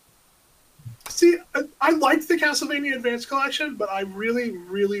know. See, I liked the Castlevania Advanced Collection, but I really,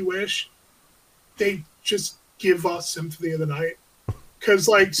 really wish they just give us Symphony of the Night. Because,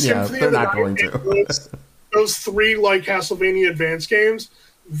 like, Symphony of the Night, those 3, like, Castlevania Advanced games,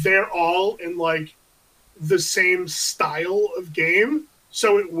 they're all in, like, the same style of game,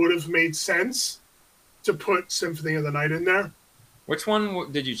 so it would have made sense to put Symphony of the Night in there. Which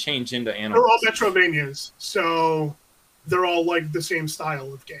one did you change into Animals? They're all Metrovanias, so they're all like the same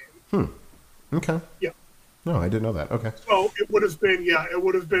style of game. Okay. Yeah. No, I didn't know that. Okay. So it would have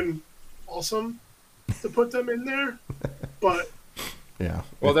been awesome to put them in there, but Yeah.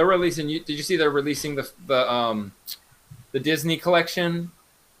 Well, they're releasing. Did you see they're releasing the Disney collection,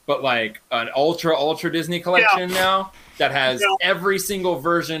 but like an ultra Disney collection now that has every single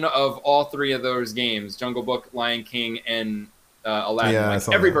version of all three of those games: Jungle Book, Lion King, and Aladdin. Yeah, like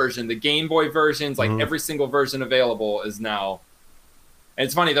every version, the Game Boy versions, like every single version available is now. And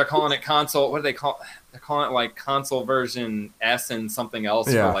it's funny, they're calling it console. What do they call? They're calling it like console version S and something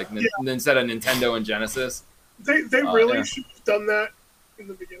else for like instead of Nintendo and Genesis. They really should have done that in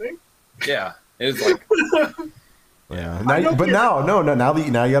the beginning. Yeah, it was like. Yeah, now you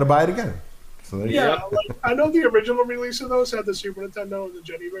got to buy it again. So there you go. Like, I know the original release of those had the Super Nintendo and the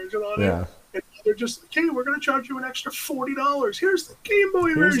Jenny version on it. And they're just like, hey, we're going to charge you an extra $40. Here's the Game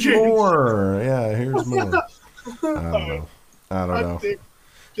Boy version. Here's more. Yeah, here's more. I don't know.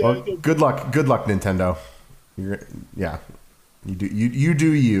 Well, good luck, Nintendo. You do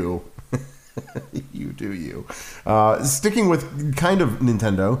you. You do you. Sticking with kind of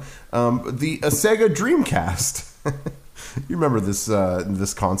Nintendo, the Sega Dreamcast. You remember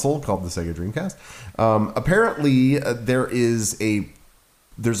this console called the Sega Dreamcast? Apparently,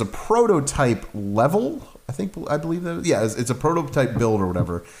 there's a prototype level. I believe that. Yeah, it's a prototype build or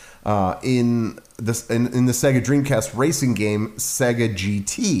whatever. In the Sega Dreamcast racing game Sega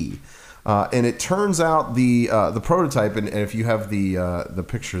GT. And it turns out the prototype, and if you have the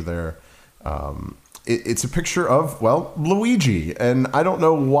picture there, it's a picture of Luigi, and I don't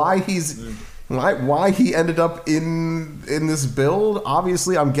know why he ended up in this build.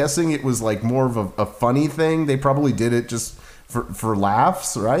 Obviously, I'm guessing it was like more of a funny thing. They probably did it just for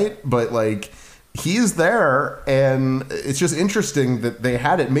laughs, right? But like he's there, and it's just interesting that they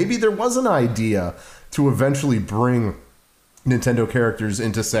had it. Maybe there was an idea to eventually bring Nintendo characters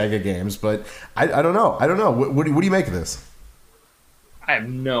into Sega games, but I don't know. What do you make of this? I have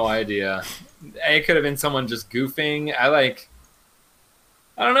no idea. It could have been someone just goofing. I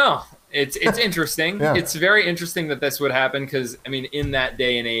don't know. It's interesting. Yeah. It's very interesting that this would happen because, I mean, in that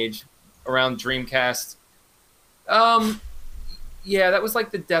day and age, around Dreamcast, that was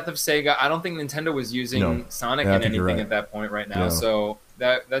like the death of Sega. I don't think Nintendo was using Sonic in anything at that point right now. Yeah. So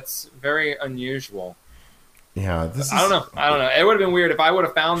that's very unusual. Yeah, I don't know. It would have been weird if I would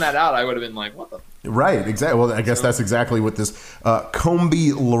have found that out. I would have been like, "What the?" Right, exactly. Well, I guess that's exactly what this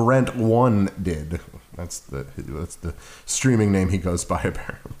Combi Laurent 1 did. That's the streaming name he goes by,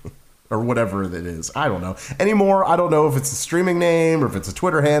 apparently, or whatever it is. I don't know anymore. I don't know if it's a streaming name or if it's a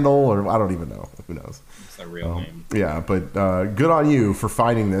Twitter handle, or I don't even know. Who knows? It's a real name. Yeah, but good on you for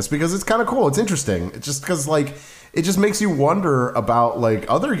finding this because it's kind of cool. It's interesting. It's just because it just makes you wonder about like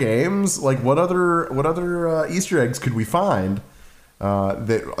other games, like what other Easter eggs could we find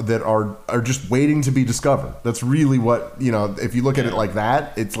that are just waiting to be discovered. That's really what, if you look at it like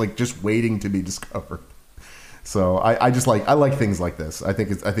that, it's like just waiting to be discovered. So I like things like this. I think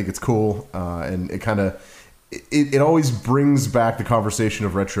it's cool, and it kind of it always brings back the conversation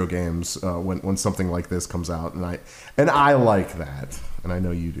of retro games when something like this comes out, and I like that, and I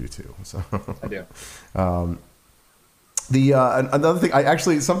know you do too. So I do. Another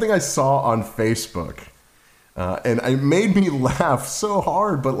thing, something I saw on Facebook, and it made me laugh so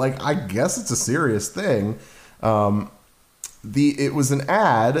hard, but like I guess it's a serious thing. It was an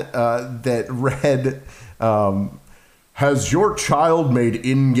ad that read, "Has your child made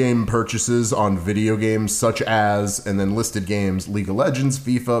in-game purchases on video games such as," and then listed games: League of Legends,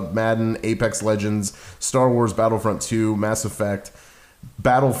 FIFA, Madden, Apex Legends, Star Wars Battlefront 2, Mass Effect,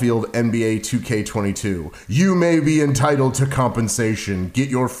 Battlefield, NBA 2K22. You may be entitled to compensation. Get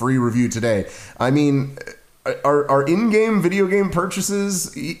your free review today. I mean, are in-game video game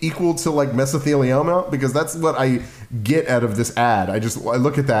purchases equal to like mesothelioma? Because that's what I get out of this ad. I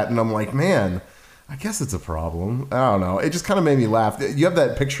look at that and I'm like, man, I guess it's a problem. I don't know. It just kind of made me laugh. You have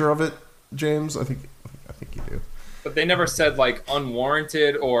that picture of it, James? I think you do. But they never said like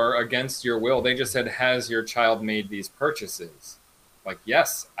unwarranted or against your will. They just said, has your child made these purchases? Like,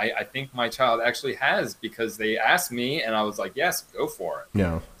 yes, I think my child actually has, because they asked me and I was like, yes, go for it.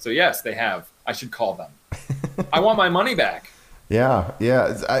 Yeah. So yes, they have. I should call them. I want my money back. Yeah.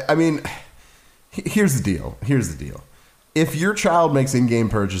 I mean, here's the deal. If your child makes in-game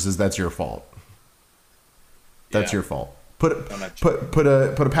purchases, that's your fault. That's your fault. Put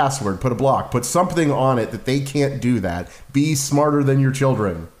a password, put a block, put something on it that they can't do that. Be smarter than your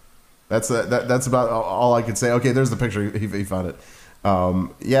children. That's about all I could say. Okay, there's the picture. He found it.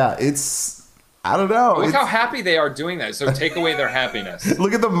 I don't know. Look how happy they are doing that. So take away their happiness.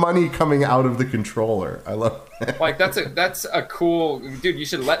 Look at the money coming out of the controller. I love it. Like that's a cool dude. You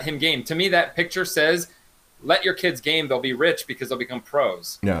should let him game. To me, that picture says, let your kids game. They'll be rich because they'll become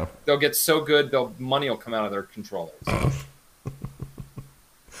pros. Yeah. They'll get so good, money will come out of their controllers.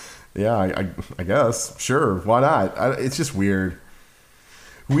 Yeah, I guess. Sure, why not? It's just weird.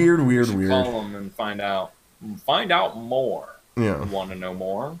 Weird. Call them and find out. Find out more. Yeah. You want to know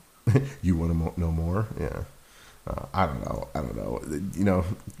more? You want to know more? Yeah. I don't know. You know,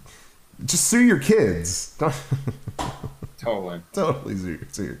 just sue your kids. Totally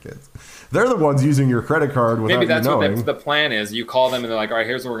sue your kids. They're the ones using your credit card without Maybe that's you knowing. what the plan is. You call them and they're like, all right,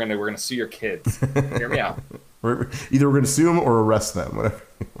 here's what we're going to do. We're going to sue your kids. Hear me out. Either we're going to sue them or arrest them. Whatever.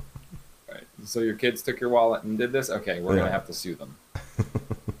 Right. So your kids took your wallet and did this? Okay, we're going to have to sue them.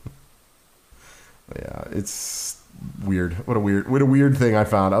 Yeah, it's weird. What a weird thing I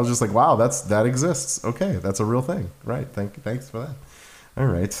found. I was just like, wow, that exists. Okay, that's a real thing. Right. Thanks for that. All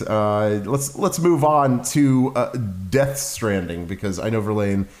right. Let's move on to Death Stranding, because I know,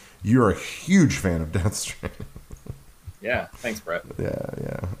 Verlaine, you're a huge fan of Death Stranding. Yeah. Thanks, Brett.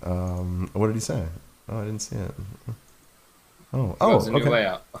 Yeah. What did he say? Oh, I didn't see it. Oh, it's a new okay.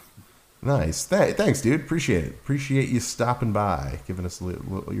 layout. Nice. Thanks, dude. Appreciate you stopping by, giving us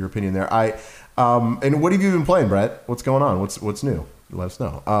your opinion there. And what have you been playing, Brett? What's going on? What's new? Let us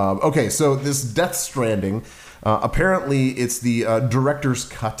know. Okay, so this Death Stranding, apparently it's the director's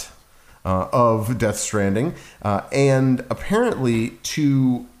cut of Death Stranding, and apparently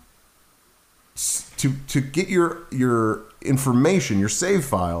to get your information, your save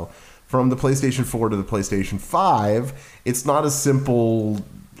file from the PlayStation 4 to the PlayStation 5, it's not a simple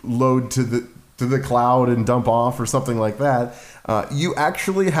load to the cloud and dump off or something like that. You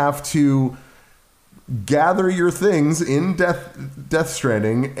actually have to gather your things in Death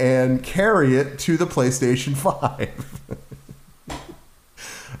Stranding and carry it to the PlayStation 5.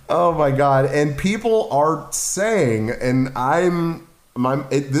 Oh my god. And people are saying, and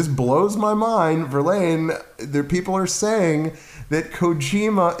this blows my mind, Verlaine, people are saying that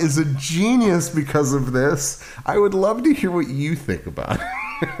Kojima is a genius because of this. I would love to hear what you think about it.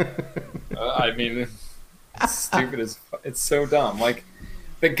 I mean, it's stupid it's so dumb. Like,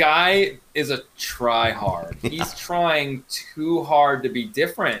 the guy is a try-hard. He's trying too hard to be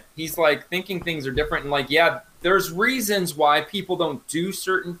different. He's like thinking things are different, and like, yeah, there's reasons why people don't do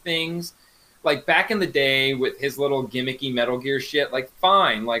certain things. Like back in the day with his little gimmicky Metal Gear shit, like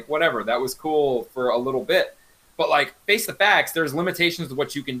fine, like whatever, that was cool for a little bit. But like, face the facts, there's limitations to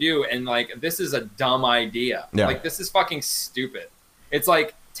what you can do, and like, this is a dumb idea. Yeah. Like, this is fucking stupid. It's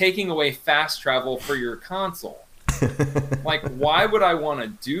like taking away fast travel for your console. Like, why would I want to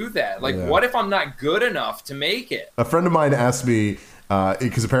do that? Like, what if I'm not good enough to make it? A friend of mine asked me,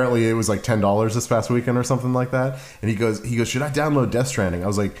 because apparently it was like $10 this past weekend or something like that, and he goes, should I download Death Stranding? I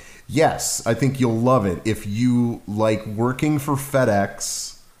was like, yes, I think you'll love it if you like working for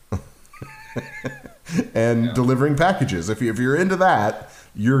FedEx and delivering packages. If you're into that,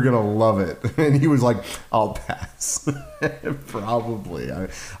 you're gonna love it. And he was like, I'll pass. Probably.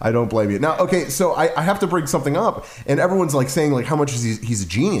 I don't blame you. Now, okay, so I have to bring something up, and everyone's like saying like how much he's a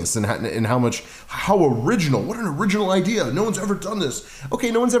genius, and how original. What an original idea. No one's ever done this.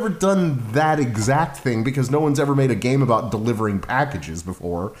 Okay, no one's ever done that exact thing, because no one's ever made a game about delivering packages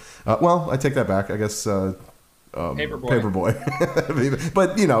before. Well, I take that back. I guess Paperboy.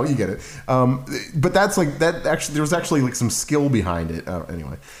 But you know, you get it. But that's like that. Actually, there was actually like some skill behind it.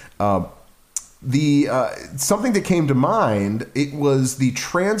 Anyway, something that came to mind. It was the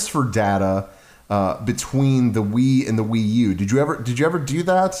transfer data between the Wii and the Wii U. Did you ever do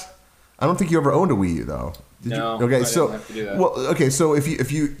that? I don't think you ever owned a Wii U though. No, okay, I so didn't have to do that. well, okay, so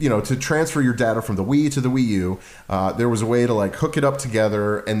if you to transfer your data from the Wii to the Wii U, there was a way to like hook it up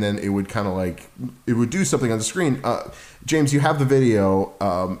together, and then it would kind of like it would do something on the screen. James, you have the video.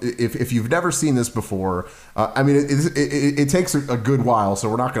 If you've never seen this before, I mean, it takes a good while, so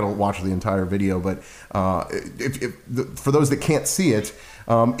we're not going to watch the entire video. But for those that can't see it,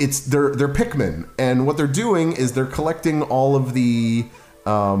 they're Pikmin, and what they're doing is they're collecting all of the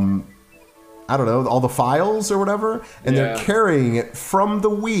I don't know, all the files or whatever, and they're carrying it from the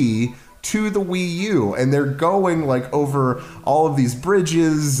Wii to the Wii U, and they're going like over all of these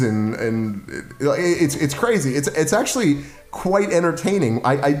bridges, and it's crazy. It's actually quite entertaining.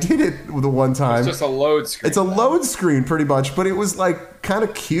 I did it the one time. It's just a load screen. It's a load screen pretty much, but it was like kind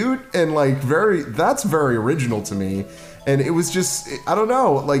of cute and like that's very original to me. And it was just, I don't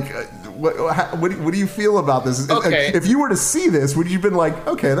know, like, what do you feel about this? Okay. If you were to see this, would you have been like,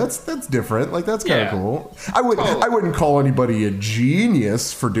 okay, that's different, like that's kind of cool. I wouldn't call anybody a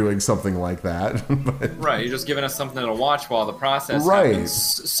genius for doing something like that. But, right, you're just giving us something to watch while the process right. happens.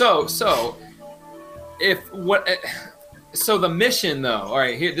 So the mission though, all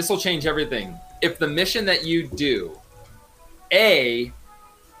right, here, this will change everything. If the mission that you do,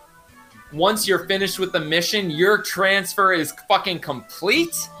 once you're finished with the mission, your transfer is fucking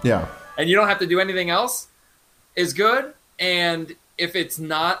complete. Yeah. And you don't have to do anything else is good. And if it's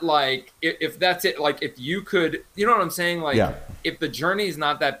not like, if that's it, like if you could, you know what I'm saying? Like if the journey is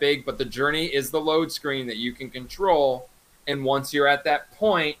not that big, but the journey is the load screen that you can control. And once you're at that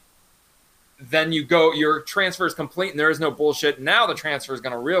point, then you go, your transfer is complete and there is no bullshit. Now the transfer is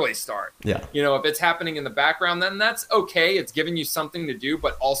going to really start. Yeah. You know, if it's happening in the background, then that's okay. It's giving you something to do,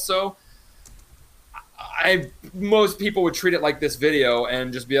 but also most people would treat it like this video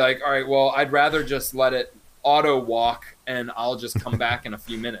and just be like, all right, well, I'd rather just let it auto walk and I'll just come back in a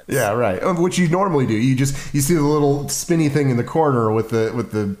few minutes. Yeah, right. Which you normally do. You see the little spinny thing in the corner with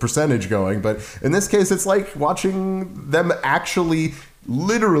the percentage going, but in this case it's like watching them actually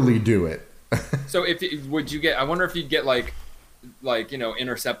literally do it. So I wonder if you'd get like, you know,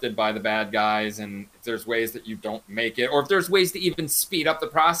 intercepted by the bad guys, and if there's ways that you don't make it, or if there's ways to even speed up the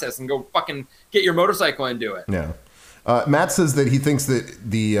process and go fucking get your motorcycle and do it. Yeah. Matt says that he thinks that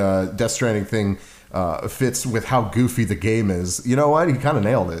the Death Stranding thing fits with how goofy the game is. You know what? He kind of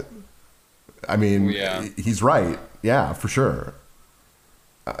nailed it. I mean, he's right. Yeah, for sure.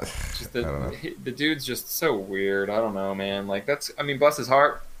 The dude's just so weird. I don't know, man. Like bless his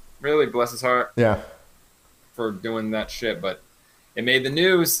heart. Really bless his heart. Yeah. For doing that shit, but it made the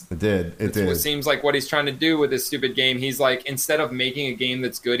news. It did. It seems like what he's trying to do with this stupid game. He's like, instead of making a game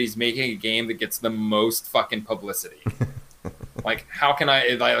that's good, he's making a game that gets the most fucking publicity. Like, how can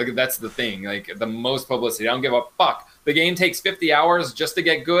I? Like, that's the thing. Like, the most publicity. I don't give a fuck. The game takes 50 hours just to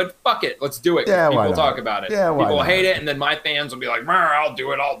get good. Fuck it. Let's do it. Yeah, People talk about it. Yeah, People not? hate it, and then my fans will be like, I'll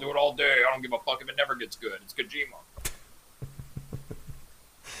do it. I'll do it all day. I don't give a fuck if it never gets good. It's Kojima.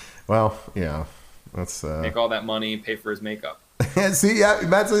 Well, yeah. That's make all that money, pay for his makeup. See,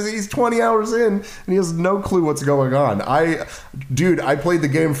 Matt says he's 20 hours in and he has no clue what's going on. I played the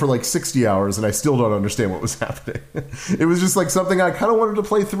game for like 60 hours and I still don't understand what was happening. It was just like something I kind of wanted to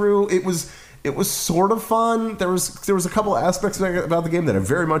play through. It was sort of fun. There was a couple aspects about the game that I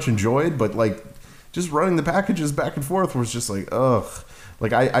very much enjoyed, but like just running the packages back and forth was just like, ugh.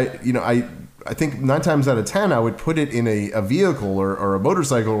 Like I think 9 times out of 10 I would put it in a vehicle or a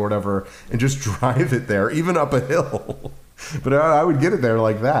motorcycle or whatever and just drive it there, even up a hill. But I would get it there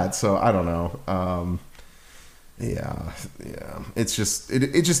like that. So I don't know. Yeah. It's just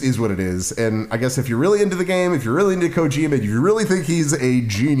it just is what it is. And I guess if you're really into the game, if you're really into Kojima, if you really think he's a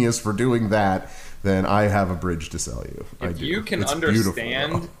genius for doing that, then I have a bridge to sell you. If you can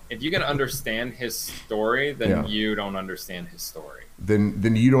understand his story, then you don't understand his story.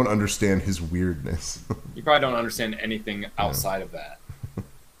 Then you don't understand his weirdness. You probably don't understand anything outside of that.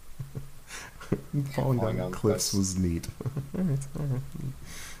 Falling down cliffs was neat. All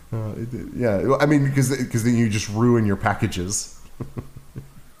right. Yeah, I mean, because then you just ruin your packages.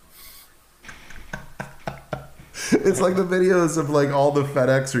 It's like the videos of like all the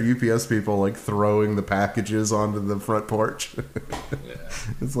FedEx or UPS people like throwing the packages onto the front porch.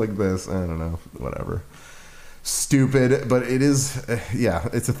 It's like this. I don't know. Whatever. Stupid, but it is.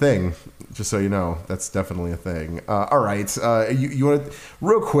 It's a thing. Just so you know, that's definitely a thing. All right. You want to,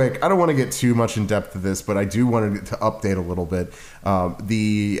 real quick, I don't want to get too much in depth to this, but I do want to update a little bit.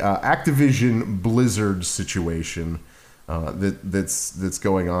 The Activision Blizzard situation. That's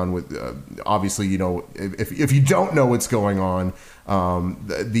going on with obviously, you know, if you don't know what's going on,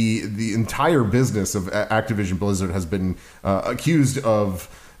 the entire business of Activision Blizzard has been accused of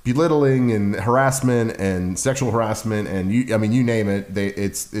belittling and harassment and sexual harassment and you name it,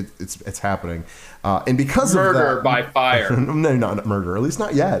 it's happening, and because of that, murder by fire. No, not murder, at least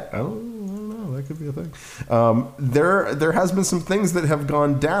not yet. I don't know, that could be a thing. There has been some things that have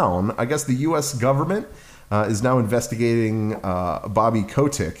gone down. I guess the U.S. government is now investigating Bobby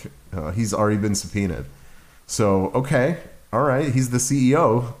Kotick. He's already been subpoenaed. So, okay. All right. He's the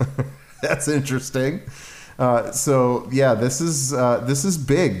CEO. That's interesting. So, yeah, this is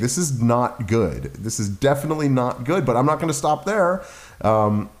big. This is not good. This is definitely not good, but I'm not going to stop there.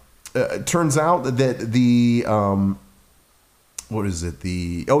 It turns out that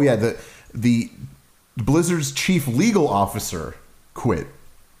the Blizzard's chief legal officer quit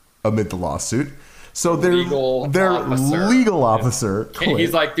amid the lawsuit. So their legal officer quit.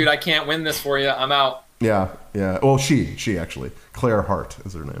 He's like, dude, I can't win this for you. I'm out. Yeah. Well, she actually, Claire Hart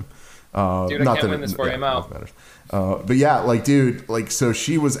is her name. Dude, I can't win this for you. I'm out. But yeah, like, dude, like, so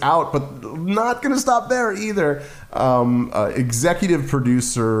she was out, but not gonna stop there either. Executive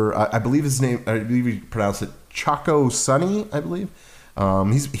producer, I believe he pronounced it Chaco Sonny, I believe.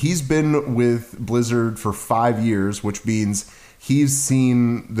 He's been with Blizzard for 5 years, which means he's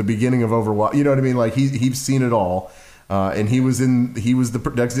seen the beginning of Overwatch. You know what I mean? Like he's seen it all. and he was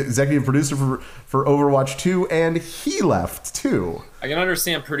the executive producer for Overwatch 2, and he left too. I can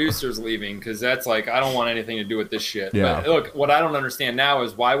understand producers leaving because that's like, I don't want anything to do with this shit. Yeah. But look, what I don't understand now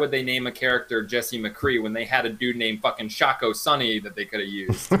is why would they name a character Jesse McCree when they had a dude named fucking Shaco Sonny that they could have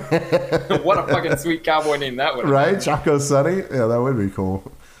used? What a fucking sweet cowboy name that would have Right? been. Shaco Sonny? Yeah, that would be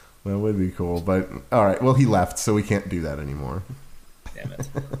cool. That would be cool. But all right, well, he left, so we can't do that anymore. Damn it.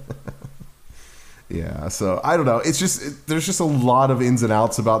 Yeah, so I don't know. It's just there's just a lot of ins and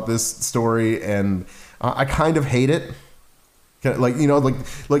outs about this story, and I kind of hate it. Like, you know,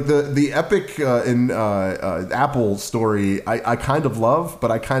 like the Epic and Apple story, I kind of love,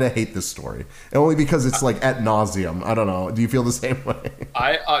 but I kind of hate this story, and only because it's like ad nauseum. I don't know. Do you feel the same way?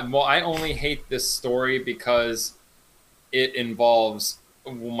 I only hate this story because it involves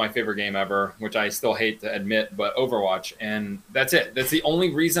my favorite game ever, which I still hate to admit, but Overwatch, and that's it. That's the only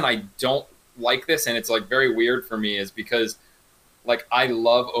reason I don't like this, and it's like very weird for me, is because like I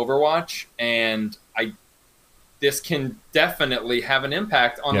love Overwatch, and this can definitely have an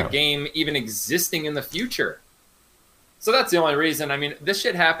impact on the game even existing in the future. So that's the only reason. I mean, this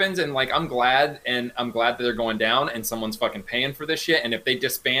shit happens, and like I'm glad that they're going down and someone's fucking paying for this shit, and if they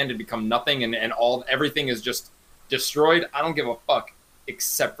disband and become nothing and everything is just destroyed, I don't give a fuck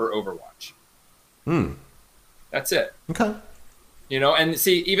except for Overwatch. That's it. Okay. You know, and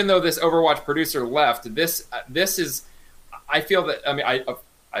see, even though this Overwatch producer left, this is, I feel that, I mean,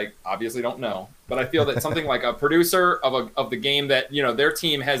 I obviously don't know, but I feel that something like a producer of the game that, you know, their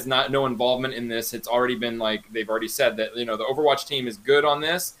team has no involvement in this. It's already been like, they've already said that, you know, the Overwatch team is good on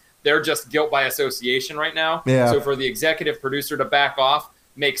this. They're just guilt by association right now. Yeah. So for the executive producer to back off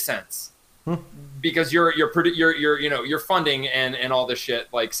makes sense. Because you're you know, you're funding and all this shit,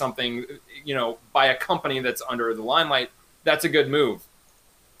 like something, you know, by a company that's under the limelight. That's a good move.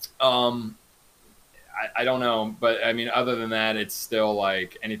 I don't know, but I mean, other than that, it's still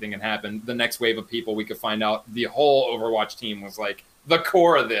like anything can happen. The next wave of people, we could find out the whole Overwatch team was like the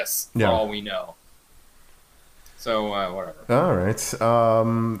core of this, for all we know. So whatever. All right,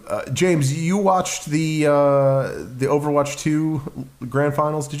 James, you watched the Overwatch 2 grand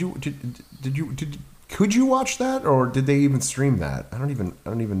finals. Could you watch that, or did they even stream that? I don't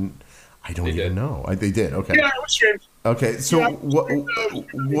even know. They did. Okay. Yeah, it was streamed. Okay, so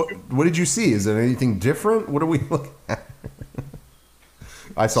what did you see? Is there anything different? What are we looking at?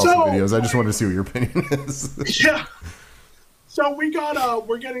 I saw some videos. I just wanted to see what your opinion is. Yeah. So we're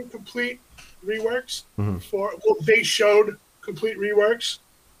getting complete reworks for. Well, they showed complete reworks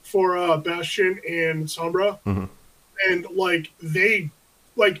for Bastion and Sombra, and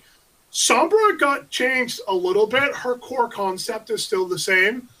Sombra got changed a little bit. Her core concept is still the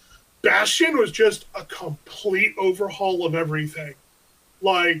same. Bastion was just a complete overhaul of everything.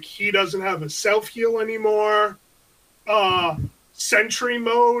 Like, he doesn't have a self-heal anymore. Sentry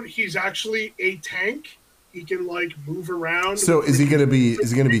mode, he's actually a tank. He can, like, move around. So is he gonna be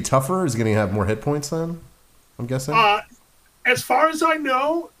tougher? Is he gonna have more hit points then? I'm guessing? As far as I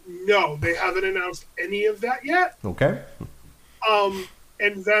know, no. They haven't announced any of that yet. Okay.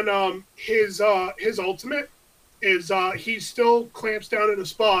 And then his ultimate is he still clamps down in a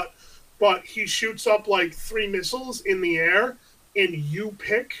spot, but he shoots up like 3 missiles in the air, and you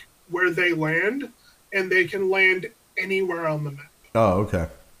pick where they land, and they can land anywhere on the map. Oh, okay.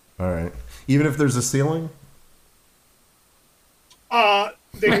 All right. Even if there's a ceiling? Yeah,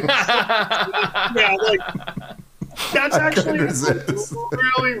 like that's actually a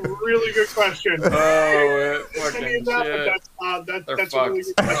really, really good question. Oh, fucking shit. That's a really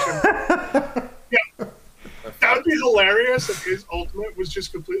good question. Yeah. That would be hilarious if his ultimate was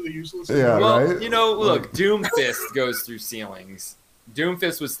just completely useless. Yeah, well, right? you know, look, Doomfist goes through ceilings.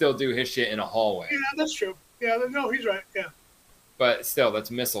 Doomfist would still do his shit in a hallway. Yeah, that's true. Yeah, no, he's right. Yeah. But still,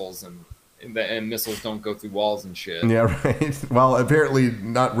 that's missiles, and missiles don't go through walls and shit. Yeah, right. Well, apparently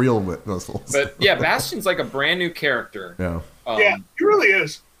not real missiles. But yeah, Bastion's like a brand new character. Yeah. Yeah, he really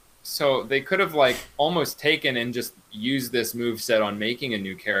is. So they could have like almost taken and just used this moveset on making a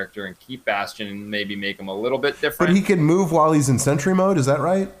new character and keep Bastion and maybe make him a little bit different. But he can move while he's in sentry mode, is that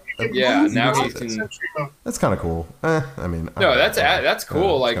right? Yeah, now he can. That's kind of cool. I mean, no, that's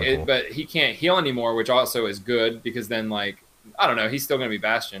cool. Like, cool. But he can't heal anymore, which also is good because then, like, I don't know, he's still gonna be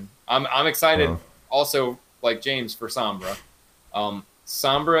Bastion. I'm excited. Also, like James, for Sombra.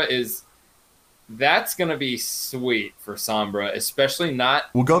 Sombra that's gonna be sweet for Sombra, especially not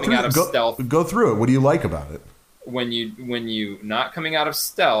coming out of stealth. Go through it. What do you like about it? When you not coming out of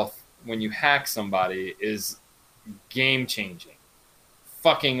stealth, when you hack somebody, is game changing.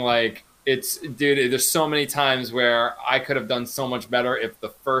 Fucking like dude, there's so many times where I could have done so much better if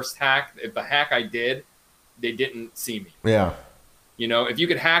the hack I did they didn't see me. Yeah. You know, if you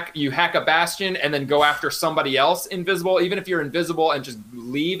could hack a bastion and then go after somebody else invisible, even if you're invisible and just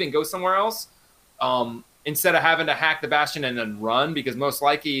leave and go somewhere else, instead of having to hack the bastion and then run, because most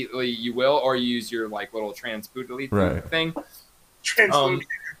likely you will, or you use your like little transpoodly thing.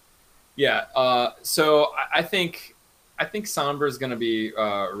 So I think Sombra is going to be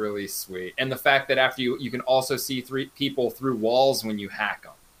really sweet, and the fact that after you can also see 3 people through walls when you hack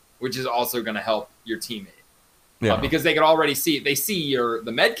them, which is also going to help your teammate. Yeah. Because they can already see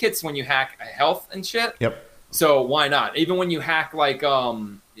the med kits when you hack health and shit. Yep. So why not? Even when you hack like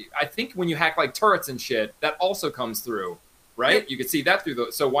I think when you hack like turrets and shit, that also comes through, right? Yep. You can see that through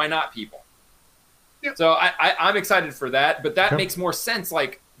those. So why not people? Yep. So I'm excited for that, but that makes more sense.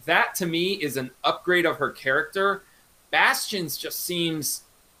 Like that to me is an upgrade of her character. Bastions just seems.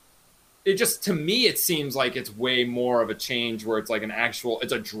 To me, it seems like it's way more of a change where it's like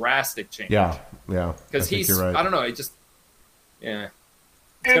it's a drastic change. Yeah. Because you're right. I don't know, it's going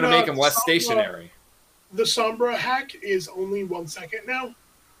to make him less stationary. The Sombra hack is only 1 second now.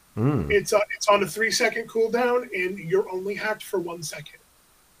 It's on a 3-second cooldown, and you're only hacked for 1 second.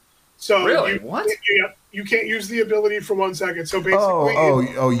 So really? What? You can't use the ability for 1 second. So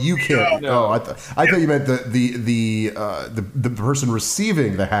basically, you can't. I thought you meant the person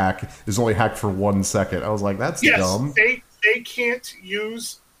receiving the hack is only hacked for 1 second. I was like, that's dumb. They can't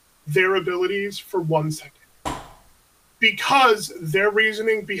use their abilities for 1 second because their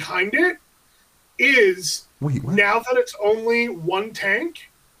reasoning behind it is now that it's only one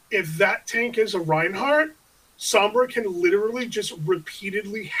tank. If that tank is a Reinhardt, Sombra can literally just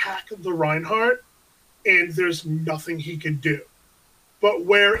repeatedly hack the Reinhardt, and there's nothing he can do. But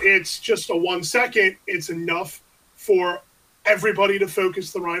where it's just a 1 second, it's enough for everybody to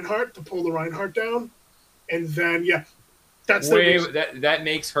focus the Reinhardt, to pull the Reinhardt down, and then, that's that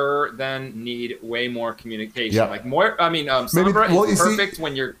makes her then need way more communication. Yeah. Like more, Sombra is perfect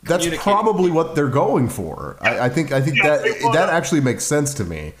when you're communicating. That's probably what they're going for. I think that actually makes sense to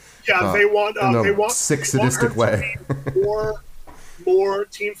me. Yeah, they want sick sadistic way. more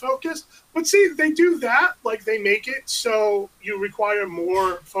team focused. But see, they do that. Like they make it so you require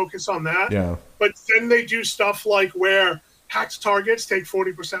more focus on that. Yeah. But then they do stuff like where hacked targets take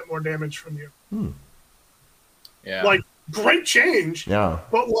 40% more damage from you. Yeah. Like great change. Yeah.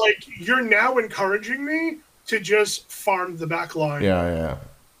 But like you're now encouraging me to just farm the back line. Yeah.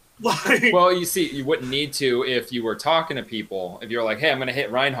 Like, well, you see, you wouldn't need to if you were talking to people. If you're like, hey, I'm going to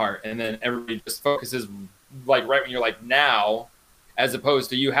hit Reinhardt, and then everybody just focuses like right when you're like now, as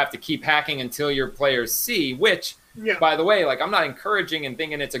opposed to you have to keep hacking until your players see, which, by the way, like I'm not encouraging and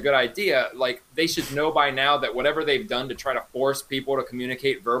thinking it's a good idea. Like they should know by now that whatever they've done to try to force people to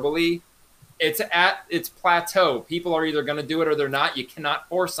communicate verbally, it's at its plateau. People are either going to do it or they're not. You cannot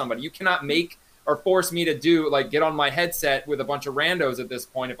force somebody. You cannot make or force me to get on my headset with a bunch of randos at this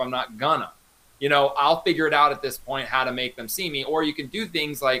point if I'm not gonna. You know, I'll figure it out at this point how to make them see me. Or you can do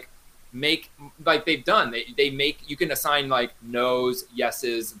things like they've done. You can assign like no's,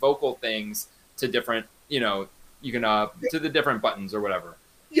 yeses, vocal things to different, you can to the different buttons or whatever.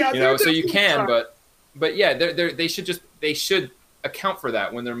 Yeah, so you can, but yeah, they should account for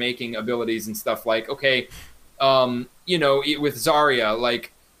that when they're making abilities and stuff like, okay, with Zarya,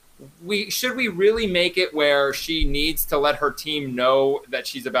 like, should we really make it where she needs to let her team know that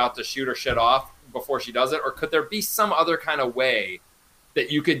she's about to shoot her shit off before she does it? Or could there be some other kind of way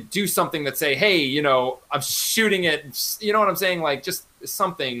that you could do something that say, hey, I'm shooting it, you know what I'm saying? Like just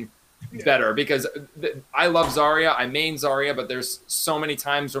something better, because I love Zarya. I main Zarya, but there's so many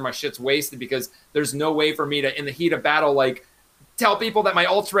times where my shit's wasted because there's no way for me to, in the heat of battle, like tell people that my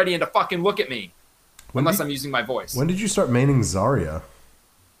ult's ready and to fucking look at me unless I'm using my voice. When did you start maining Zarya?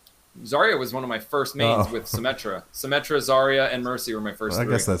 Zarya was one of my first mains with Symmetra. Symmetra, Zarya, and Mercy were my first three. I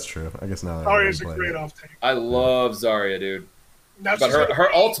guess that's true. I guess now Zarya's a great off-tank. I love Zarya, dude. But her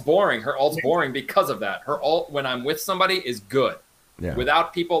ult's boring. Her ult's boring because of that. Her ult, when I'm with somebody, is good. Yeah.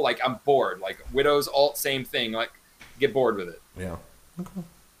 Without people, like, I'm bored. Like, Widow's ult, same thing. Like, get bored with it. Yeah. Okay. All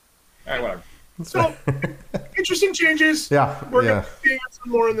right, whatever. So, interesting changes. Yeah. We're going to see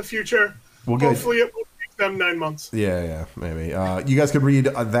some more in the future. Hopefully it will take them 9 months. Yeah, maybe. You guys could read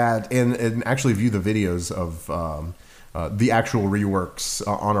that and actually view the videos of the actual reworks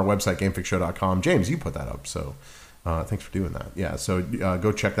on our website, GameFixShow.com. James, you put that up, so thanks for doing that. Yeah, so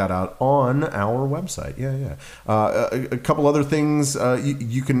go check that out on our website. Yeah. A couple other things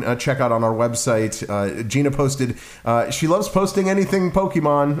you can check out on our website. Gina posted, she loves posting anything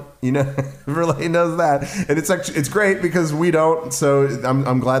Pokemon. Really knows that, and it's great because we don't. So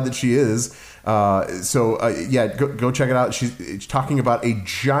I'm glad that she is. Go check it out. She's talking about a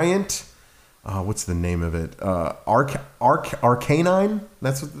giant what's the name of it? Arcanine.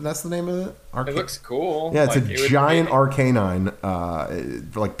 That's the name of it. It looks cool. Yeah, it's like, a giant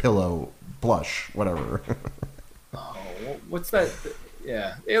Arcanine, like pillow blush, whatever. Oh, what's that?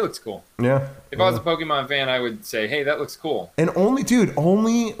 Yeah, it looks cool. Yeah. If I was a Pokemon fan, I would say, hey, that looks cool. And only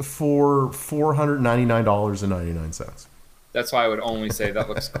for $499.99. That's why I would only say that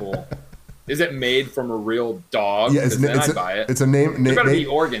looks cool. Is it made from a real dog? Yeah, then I'd buy it. It's a name. There better be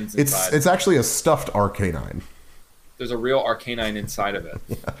organs inside. It's actually a stuffed Arcanine. There's a real Arcanine inside of it.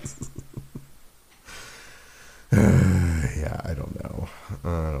 Yes. Yeah, I don't know.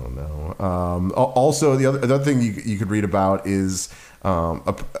 Also, the other thing you could read about is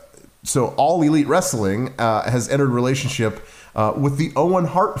so All Elite Wrestling has entered a relationship with the Owen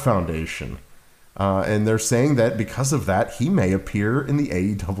Hart Foundation. And they're saying that because of that, he may appear in the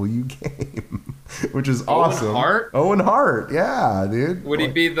AEW game, which is awesome. Owen Hart? Owen Hart, yeah, dude. Would he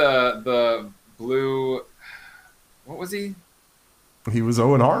be the blue? What was he? He was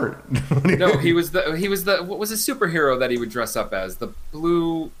Owen Hart. No, he was the what was his superhero that he would dress up as? The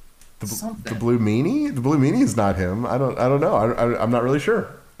blue something. The blue meanie? The blue meanie is not him. I don't know. I'm not really sure.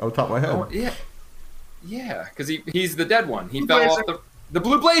 Off the top of my head. Oh, yeah, because he's the dead one. He fell off the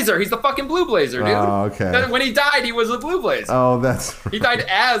Blue Blazer. He's the fucking Blue Blazer, dude. Oh, okay. When he died, he was the Blue Blazer. Oh, that's right. He died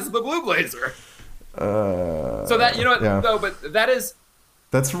as the Blue Blazer. So that though, but that is.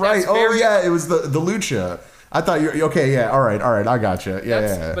 That's right. It was the Lucha. I thought you're okay. Yeah, all right. I got you.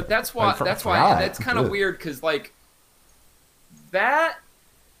 Yeah. But that's why. That's kind of weird because like that.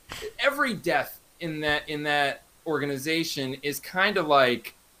 Every death in that organization is kind of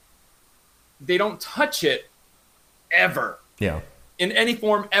like they don't touch it ever. Yeah. In any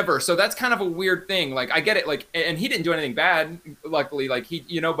form ever. So that's kind of a weird thing. Like I get it. Like, and he didn't do anything bad. Luckily, like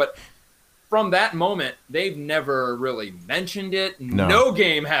but from that moment, they've never really mentioned it. No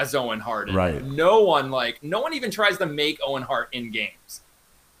game has Owen Hart in it. No one even tries to make Owen Hart in games.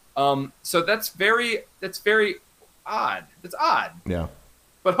 So that's very odd. That's odd. Yeah.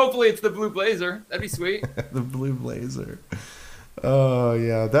 But hopefully it's the Blue Blazer. That'd be sweet. The Blue Blazer. Oh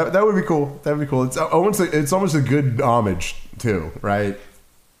yeah, that would be cool. That'd be cool. It's almost a good homage too, right?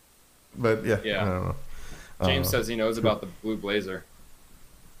 But yeah. I don't know. James says he knows about the Blue Blazer.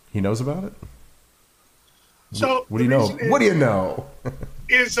 He knows about it? So what do you know? What do you know?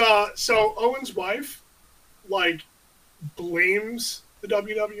 So Owen's wife blames the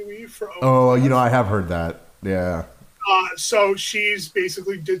WWE for Owen's death. I have heard that. Yeah. So she's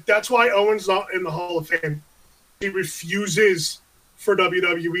basically that's why Owen's not in the Hall of Fame. He refuses for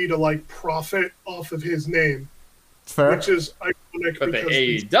WWE to profit off of his name. Fair. Which is iconic. But the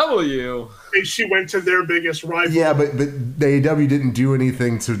AEW, she went to their biggest rival. Yeah, but the AEW didn't do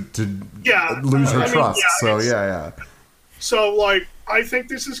anything to lose her trust. Yeah. So I think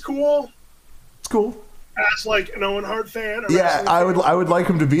this is cool. It's cool. As an Owen Hart fan. Yeah, I would like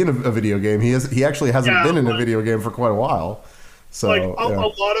him to be in a video game. He actually hasn't been in a video game for quite a while. So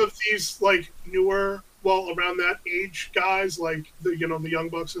a lot of these newer. Well, around that age, guys the Young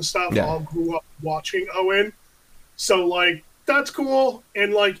Bucks and stuff all grew up watching Owen, so that's cool.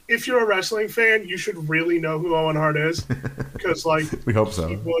 And if you're a wrestling fan, you should really know who Owen Hart is because we hope so.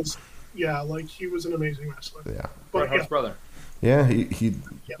 He was he was an amazing wrestler. Yeah, Bret Hart's brother. Yeah, he.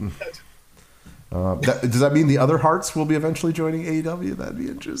 Yeah, does that mean the other Harts will be eventually joining AEW? That'd be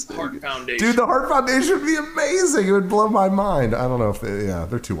interesting. Hart Foundation. Dude, the Hart Foundation would be amazing. It would blow my mind. I don't know if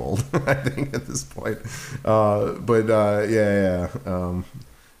they're too old, I think, at this point. Bret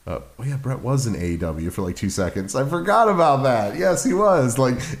was in AEW for 2 seconds. I forgot about that. Yes, he was.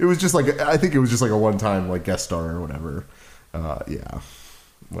 It was just I think it was just a one-time guest star or whatever.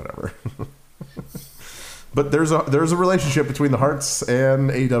 Whatever. But there's a relationship between the Harts and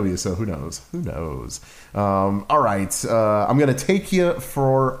AEW, so who knows? All right, I'm gonna take you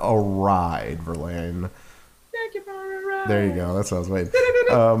for a ride, Verlaine. Take you for a ride. There you go. That's what I was waiting.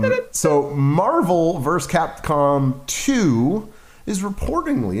 So Marvel vs. Capcom 2 is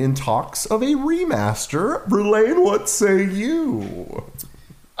reportedly in talks of a remaster. Verlaine, what say you?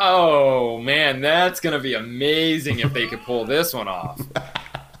 Oh man, that's gonna be amazing if they could pull this one off.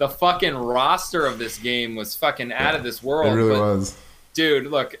 The fucking roster of this game was fucking out of this world. It really was. Dude,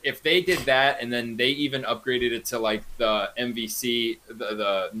 look, if they did that and then they even upgraded it to the MVC,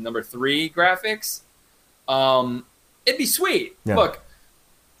 the number 3 graphics, it'd be sweet. Yeah. Look,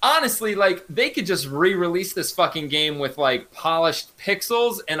 honestly, they could just re-release this fucking game with polished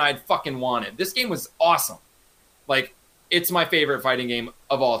pixels and I'd fucking want it. This game was awesome. It's my favorite fighting game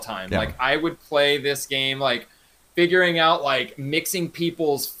of all time. Yeah. I would play this game figuring out mixing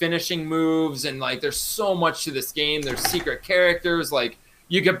people's finishing moves and there's so much to this game. There's secret characters,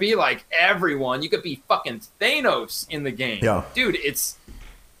 You could be like everyone. You could be fucking Thanos in the game. Yeah. Dude, it's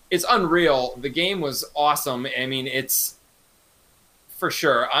unreal. The game was awesome. I mean, it's for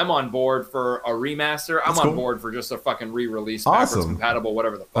sure. I'm on board for a remaster. I'm on board for just a fucking re-release. Awesome. Backwards compatible,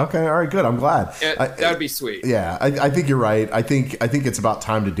 whatever the fuck. Okay, all right, good. I'm glad. That would be sweet. Yeah, I think you're right. I think it's about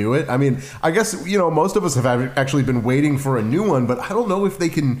time to do it. I mean, I guess, most of us have actually been waiting for a new one, but I don't know if they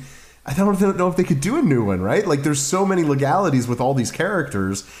can... I don't know if they could do a new one, right? Like, there's so many legalities with all these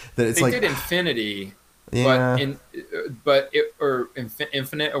characters that it's they did Infinity, yeah.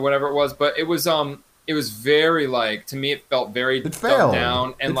 Infinite or whatever it was, but it was very like, to me it felt very dumbed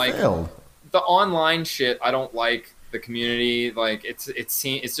down, and the online shit I don't like. The community, like it's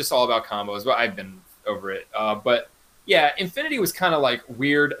just all about combos, but I've been over it. But yeah, Infinity was kind of like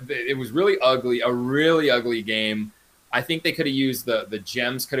weird. It was really ugly, a really ugly game. I think they could have used the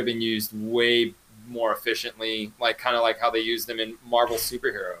gems could have been used way more efficiently, like kind of like how they used them in Marvel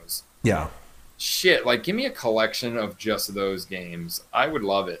Superheroes. Yeah. Shit, like give me a collection of just those games. I would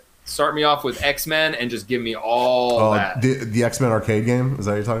love it. Start me off with X-Men and just give me all that. The X-Men arcade game, is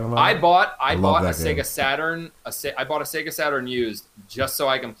that what you're talking about? I bought a game. Sega Saturn. I bought a Sega Saturn used just so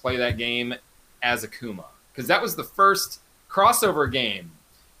I can play that game as Akuma, because that was the first crossover game.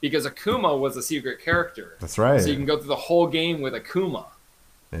 Because Akuma was a secret character. That's right. So you can go through the whole game with Akuma.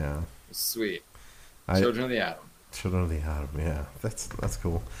 Yeah. It's sweet. Children of the Atom. Children of the Atom, yeah. That's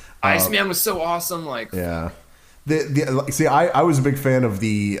cool. Iceman was so awesome. Like, yeah. See, I was a big fan of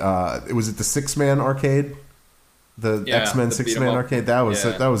the was it the 6-man arcade? The X-Men 6-man arcade? That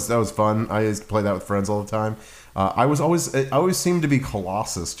was fun. I used to play that with friends all the time. I always seemed to be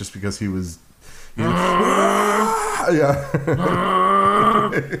Colossus just because he was yeah.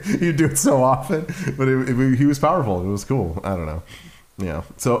 You do it so often, but he was powerful. It was cool. I don't know. Yeah.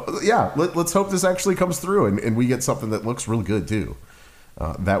 So yeah, let's hope this actually comes through and we get something that looks really good too.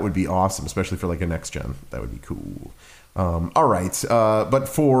 That would be awesome, especially for like a next gen. That would be cool. All right, but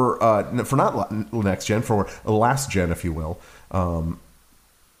for not next gen, for last gen, if you will.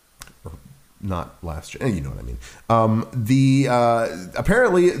 Not last gen, you know what I mean.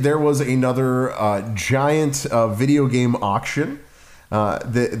 Apparently there was another giant video game auction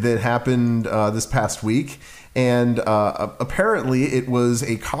that happened this past week, and apparently it was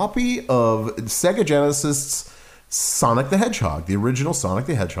a copy of Sega Genesis Sonic the Hedgehog, the original Sonic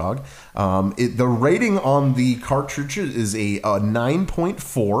the Hedgehog. The rating on the cartridge is a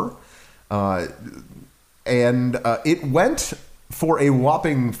 9.4, and it went for a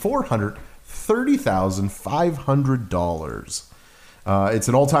whopping $430,500. It's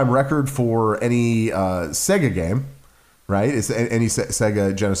an all-time record for any Sega game, right? It's any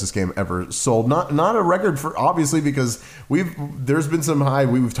Sega Genesis game ever sold. Not a record for, obviously, because there's been some high.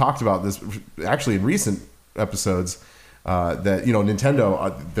 We've talked about this actually in recent episodes that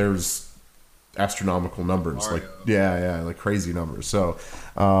Nintendo, there's astronomical numbers, Mario. like crazy numbers. So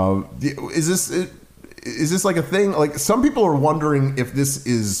is this like a thing? Like, some people are wondering if this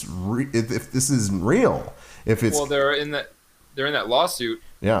is if this isn't real. If it's they're in that lawsuit.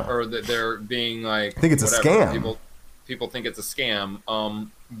 Yeah. Or that they're being like, I think it's whatever. a scam. People think it's a scam.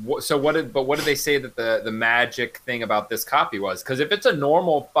 What did they say that the magic thing about this copy was? Because if it's a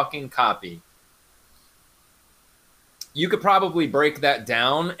normal fucking copy, you could probably break that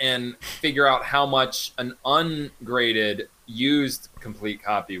down and figure out how much an ungraded used complete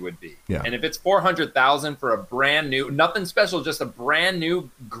copy would be. Yeah. And if it's $400,000 for a brand new, nothing special, just a brand new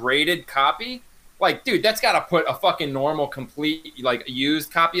graded copy, like, dude, that's got to put a fucking normal complete, like,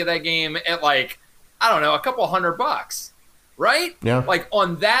 used copy of that game at, like, I don't know, a couple $100, right? Yeah. Like,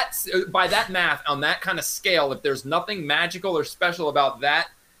 on that, by that math, on that kind of scale, if there's nothing magical or special about that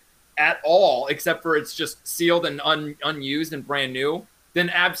at all, except for it's just sealed and unused and brand new, then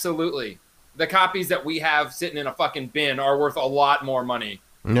absolutely. The copies that we have sitting in a fucking bin are worth a lot more money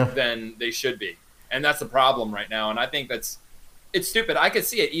than they should be. And that's the problem right now. And I think it's stupid. I could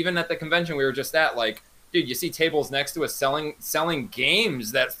see it even at the convention we were just at. Like, dude, you see tables next to us selling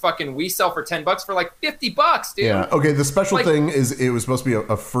games that fucking we sell for $10 for like $50, dude. Yeah. Okay. The special thing is it was supposed to be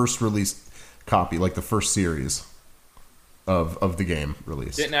a first release copy, like the first series of the game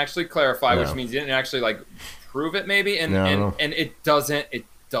released. Didn't actually clarify, which means you didn't actually like prove it maybe. And it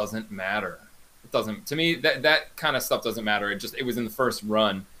doesn't matter. It doesn't, to me, that kind of stuff doesn't matter. It was in the first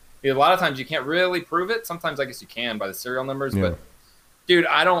run. A lot of times you can't really prove it. Sometimes I guess you can by the serial numbers, but dude,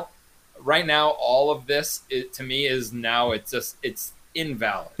 right now, all of this, to me, is now it's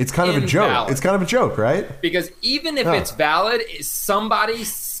invalid. It's kind of a joke. It's kind of a joke, right? Because even if it's valid, somebody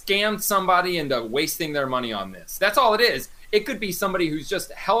scammed somebody into wasting their money on this. That's all it is. it could be somebody who's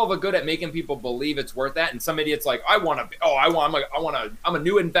just hell of a good at making people believe it's worth that, and some idiot's like, I'm a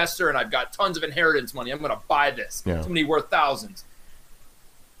new investor and I've got tons of inheritance money. I'm going to buy this. Yeah. It's going to be worth thousands,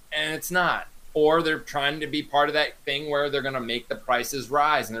 and it's not. Or they're trying to be part of that thing where they're going to make the prices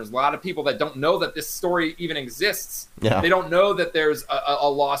rise. And there's a lot of people that don't know that this story even exists. Yeah. They don't know that there's a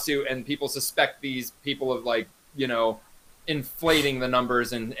lawsuit and people suspect these people of inflating the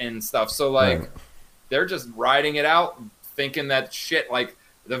numbers and stuff. So they're just riding it out thinking that shit, like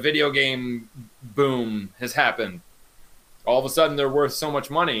the video game boom has happened. All of a sudden they're worth so much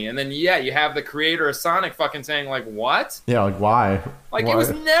money. And then, you have the creator of Sonic fucking saying like, what? Yeah. Like why? Like Why? It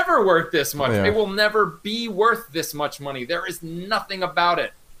was never worth this much. Yeah. It will never be worth this much money. There is nothing about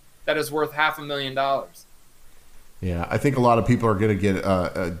it that is worth $500,000. Yeah. I think a lot of people are going to get,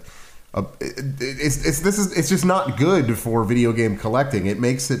 it's just not good for video game collecting. It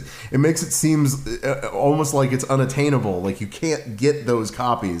makes it seems almost like it's unattainable. Like you can't get those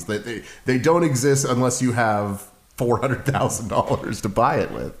copies. That they don't exist unless you have $400,000 to buy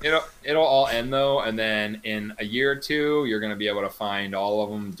it with. It'll all end though, and then in a year or two, you're going to be able to find all of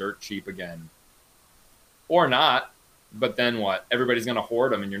them dirt cheap again, or not. But then what? Everybody's going to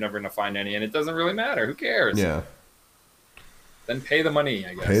hoard them, and you're never going to find any, and it doesn't really matter. Who cares? Yeah. Then pay the money,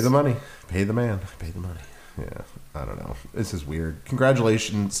 I guess. Pay the money. Pay the man. Pay the money. Yeah. I don't know. This is weird.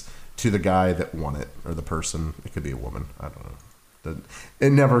 Congratulations to the guy that won it, or the person. It could be a woman. I don't know.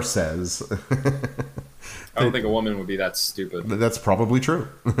 It never says. I don't think a woman would be that stupid. That's probably true.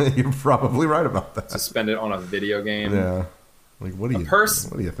 You're probably right about that. To spend it on a video game. Yeah. Like what are you? Purse?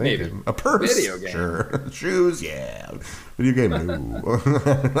 What are you thinking? Maybe. A purse? Video game. Sure. Shoes? Yeah. Video game? No.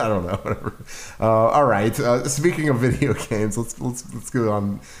 I don't know. Whatever. All right. Speaking of video games, let's go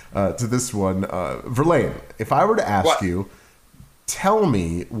on to this one. Verlaine, if I were to ask you, tell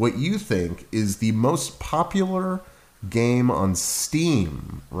me what you think is the most popular game on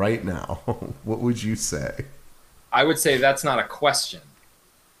Steam right now. What would you say? I would say that's not a question.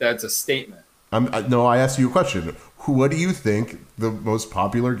 That's a statement. No, I asked you a question. What do you think the most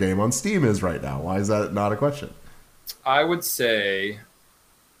popular game on Steam is right now? Why is that not a question? I would say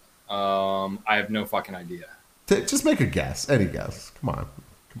I have no fucking idea. Just make a guess. Any guess. Come on.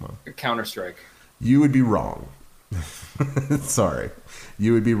 Counter-Strike. You would be wrong. Sorry.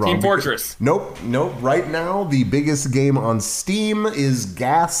 You would be wrong. Team Fortress. Nope. Right now, the biggest game on Steam is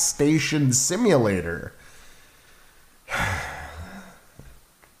Gas Station Simulator.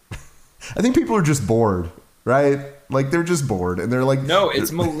 I think people are just bored, right? Like, they're just bored, and they're like... No,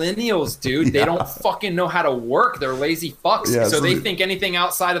 it's millennials, dude. Yeah. They don't fucking know how to work. They're lazy fucks. Yeah, so they think anything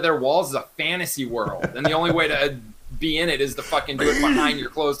outside of their walls is a fantasy world. And the only way to be in it is to fucking do it behind your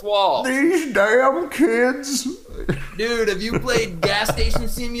closed walls. These damn kids. Dude, have you played Gas Station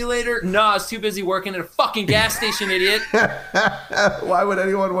Simulator? No, I was too busy working at a fucking gas station, idiot. Why would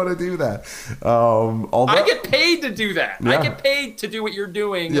anyone want to do that? I get paid to do that. Yeah. I get paid to do what you're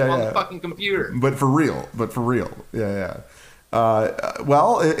doing on the fucking computer. But for real. Yeah.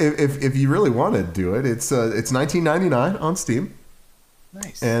 Well, if you really want to do it, it's $19.99 on Steam.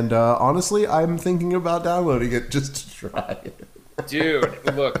 Nice. And honestly, I'm thinking about downloading it just to try it. Dude,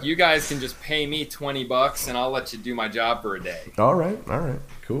 look, you guys can just pay me $20 and I'll let you do my job for a day. All right,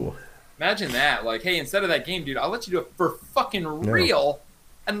 cool. Imagine that. Like, hey, instead of that game, dude, I'll let you do it for fucking real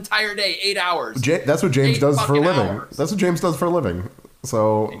an entire day, 8 hours. That's what James does for a living. Hours. That's what James does for a living.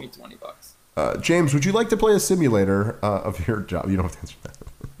 So, pay me $20. James, would you like to play a simulator of your job? You don't have to answer that.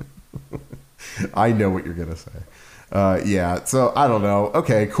 I know what you're gonna say. Yeah, so I don't know.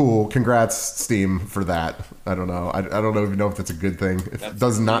 Okay, cool. Congrats, Steam, for that. I don't know. I don't even know if that's a good thing. It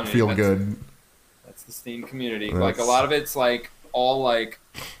does not feel good. That's the Steam community. Like, a lot of it's like all like,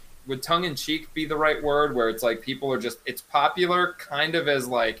 would tongue in cheek be the right word? Where it's like people are just, it's popular kind of as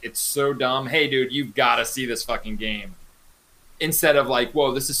like, it's so dumb. Hey, dude, you've got to see this fucking game. Instead of like,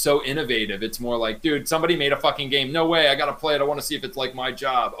 whoa, this is so innovative. It's more like, dude, somebody made a fucking game. No way, I got to play it. I want to see if it's like my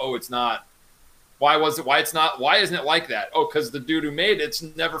job. Oh, it's not. Why was it? Why it's not? Why isn't it like that? Oh, because the dude who made it's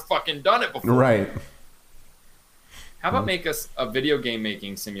never fucking done it before. Right. How about make us a video game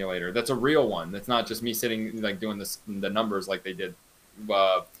making simulator? That's a real one. That's not just me sitting like doing this the numbers like they did.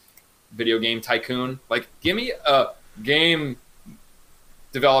 Video Game Tycoon. Like, give me a game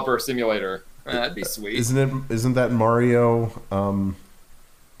developer simulator. That'd be sweet. Isn't that Mario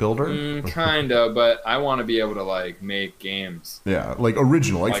Builder? Kinda, but I want to be able to like make games. Yeah, like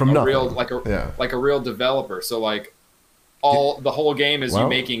original, like from nothing. Like a real developer. So like the whole game is you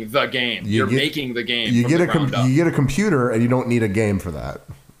making the game. You're making the game. You get a computer, and you don't need a game for that.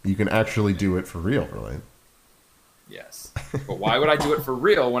 You can actually do it for real, really. Yes. But why would I do it for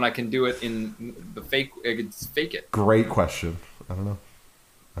real when I can do it in the fake? I could fake it. Great question. I don't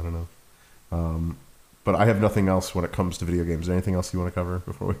know. But I have nothing else when it comes to video games. Is there anything else you want to cover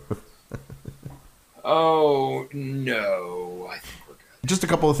before we? Oh no, I think we're good. Just a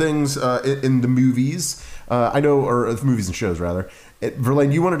couple of things in the movies. I know, or movies and shows rather.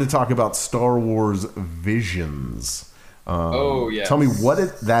 Verlaine, you wanted to talk about Star Wars Visions. Oh yes. Tell me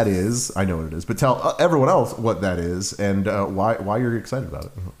what that is. I know what it is, but tell everyone else what that is and why you're excited about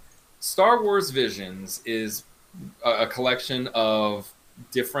it. Star Wars Visions is a collection of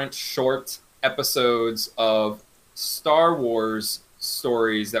different short episodes of Star Wars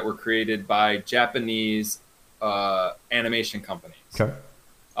stories that were created by Japanese animation companies. Okay.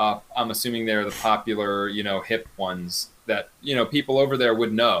 I'm assuming they're the popular, hip ones that, people over there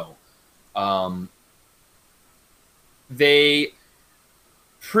would know. They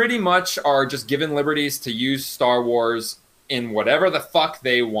pretty much are just given liberties to use Star Wars in whatever the fuck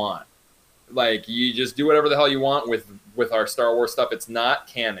they want. Like, you just do whatever the hell you want with our Star Wars stuff. It's not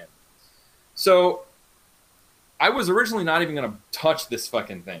canon. So I was originally not even going to touch this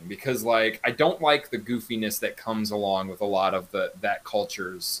fucking thing because, I don't like the goofiness that comes along with a lot of that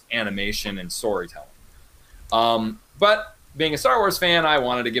culture's animation and storytelling. But being a Star Wars fan, I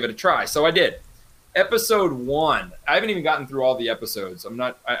wanted to give it a try. So I did. Episode 1. I haven't even gotten through all the episodes. I'm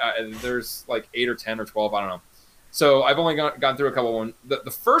not. There's 8 or 10 or 12. I don't know. So I've only gotten through a couple. One. The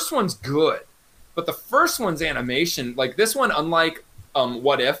first one's good, but the first one's animation. This one, unlike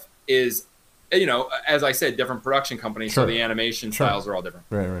What If, is, as I said, different production companies. Sure. So the animation styles are all different.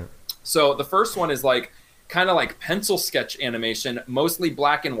 Right. So the first one is kind of like pencil sketch animation, mostly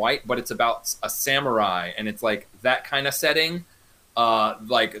black and white, but it's about a samurai, and it's that kind of setting.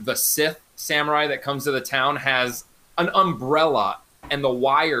 The Sith samurai that comes to the town has an umbrella, and the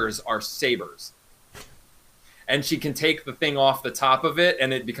wires are sabers. And she can take the thing off the top of it,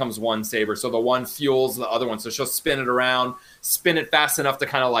 and it becomes one saber. So the one fuels the other one. So she'll spin it around, spin it fast enough to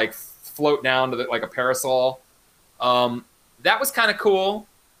kind of float down to like a parasol. That was kind of cool.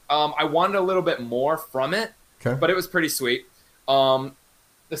 I wanted a little bit more from it, but it was pretty sweet. The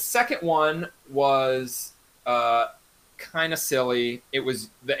second one was kind of silly.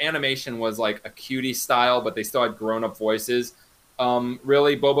 The animation was a cutie style, but they still had grown-up voices.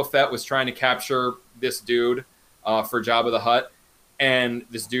 Really, Boba Fett was trying to capture this dude for Jabba the Hutt, and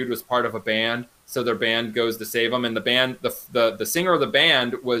this dude was part of a band, so their band goes to save him, and the band, the singer of the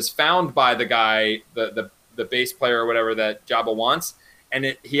band was found by the guy, the bass player or whatever that Jabba wants,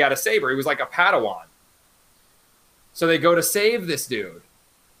 and he had a saber. He was like a Padawan. So they go to save this dude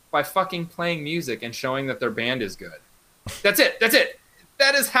by fucking playing music and showing that their band is good. That's it.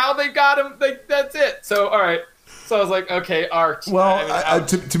 That is how they got him. That's it. So, all right. So I was like, okay, art. Well,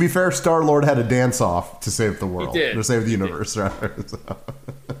 to be fair, Star-Lord had a dance-off to save the world. He did. To save the universe, rather.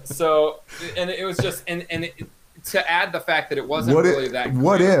 So, and it was just, to add the fact that it wasn't really that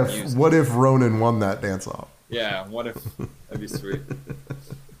What if music. What if Ronan won that dance-off? Yeah, what if? That'd be sweet.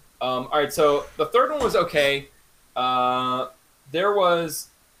 All right, so the third one was okay. There was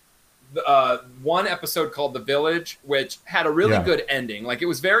one episode called The Village, which had a really good ending. It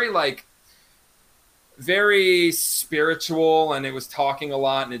was very spiritual, and it was talking a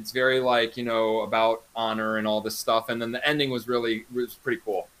lot, and it's very about honor and all this stuff. And then the ending was pretty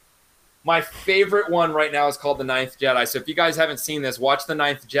cool. My favorite one right now is called The Ninth Jedi. So if you guys haven't seen this, watch The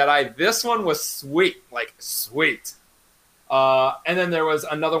Ninth Jedi. This one was sweet, sweet. And then there was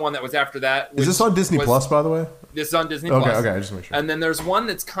another one that was after that. Is this on Disney Plus, by the way? This is on Disney Plus. Okay, I just make sure. And then there's one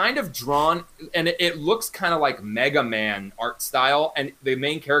that's kind of drawn, and it looks kind of like Mega Man art style, and the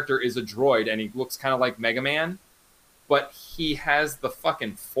main character is a droid, and he looks kind of like Mega Man, but he has the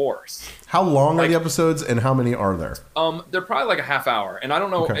fucking Force. How long are the episodes, and how many are there? They're probably a half hour, and I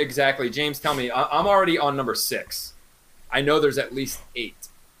don't know exactly. James, tell me. I'm already on number 6. I know there's at least 8.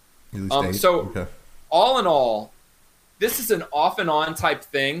 At least 8? So, all in all, this is an off and on type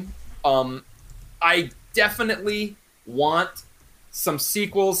thing. I definitely want some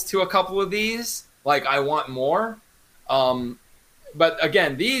sequels to a couple of these. I want more. But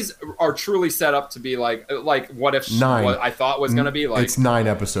again, these are truly set up to be like What If 9. What I thought was going to be It's 9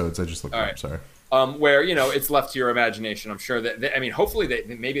 episodes. I just looked it up. Sorry. Where it's left to your imagination. I'm sure that hopefully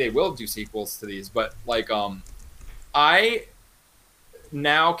maybe they will do sequels to these. But I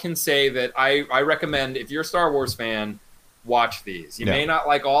now can say that I recommend, if you're a Star Wars fan, watch these. You may not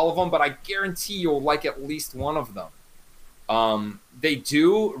like all of them, but I guarantee you'll like at least one of them. They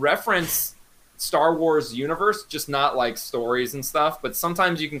do reference Star Wars universe, just not stories and stuff, but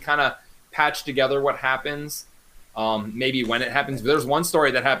sometimes you can kind of patch together what happens, maybe when it happens. There's one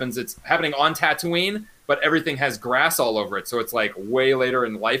story that happens, it's happening on Tatooine, but but everything has grass all over it, so it's like way later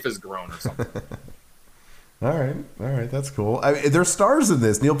in life has grown or something. All right, that's cool. I mean, there's stars in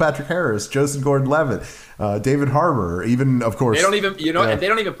this: Neil Patrick Harris, Joseph Gordon-Levitt, David Harbour, even of course. They don't even, and they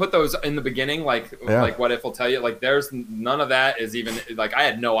don't even put those in the beginning. Like What If will tell you. Like, there's none of that is even like I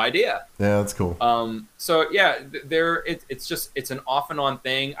had no idea. Yeah, that's cool. So yeah, it's an off and on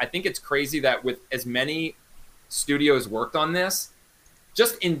thing. I think it's crazy that with as many studios worked on this,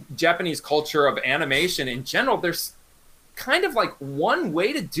 just in Japanese culture of animation in general, there's kind of like one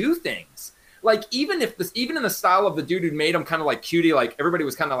way to do things. Like even in the style of the dude who made them kind of like cutie, like everybody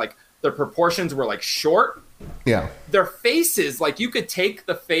was kind of like their proportions were like short. Yeah. Their faces, like you could take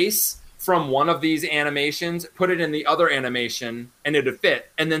the face from one of these animations, put it in the other animation, and it'd fit,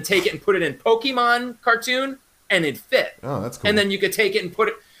 and then take it and put it in Pokemon cartoon, and it'd fit. Oh, that's cool. And then you could take it and put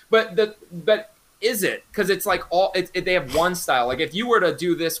it, but is it? Because it's like they have one style. Like if you were to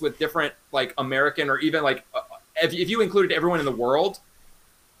do this with different like American or even like if you included everyone in the world,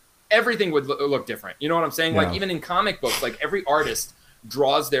 everything would look different. You know what I'm saying? Yeah. Like even in comic books, like every artist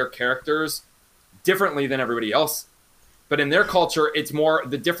draws their characters differently than everybody else. But in their culture, it's more,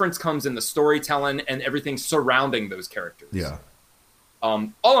 the difference comes in the storytelling and everything surrounding those characters. Yeah. All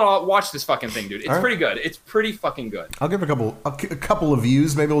in all, watch this fucking thing, dude. It's pretty good. It's pretty fucking good. I'll give a couple of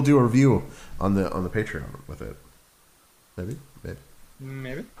views. Maybe we'll do a review on the Patreon with it. Maybe.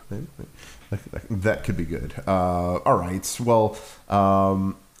 That could be good. All right. Well,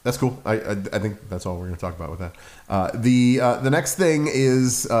 that's cool. I think that's all we're going to talk about with that. The next thing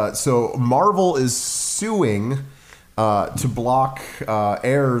is so Marvel is suing to block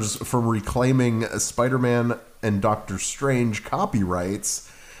heirs from reclaiming Spider-Man and Doctor Strange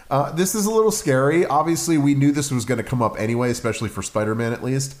copyrights. This is a little scary. Obviously, we knew this was going to come up anyway, especially for Spider-Man at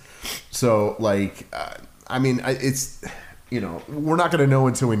least. So, like, I mean, it's... You know, we're not going to know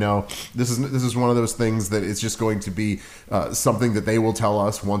until we know. This is one of those things that it's just going to be something that they will tell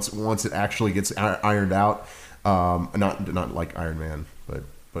us once it actually gets ironed out. Not like Iron Man,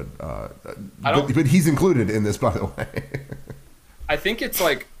 but he's included in this, by the way. I think it's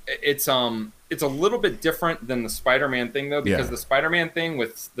like it's a little bit different than the Spider-Man thing though, because the Spider-Man thing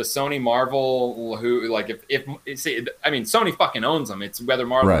with the Sony Marvel, who like if Sony fucking owns them. It's whether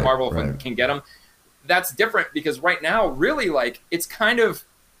Marvel can get them. That's different because right now, really, like it's kind of.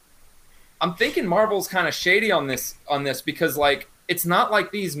 I'm thinking Marvel's kind of shady on this because like it's not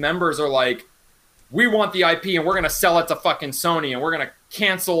like these members are like, we want the IP and we're gonna sell it to fucking Sony and we're gonna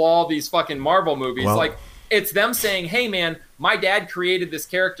cancel all these fucking Marvel movies. Well, like it's them saying, hey man, my dad created this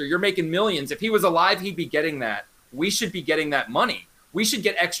character. You're making millions. If he was alive, he'd be getting that. We should be getting that money. We should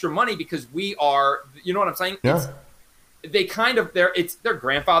get extra money because we are. You know what I'm saying? Yeah. They're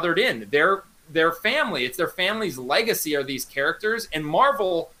grandfathered in. Their family, it's their family's legacy are these characters, and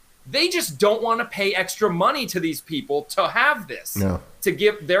Marvel, they just don't want to pay extra money to these people to have this, to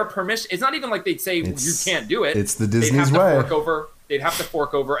give their permission. It's not even like they'd say you can't do it. It's the Disney's way. They'd have to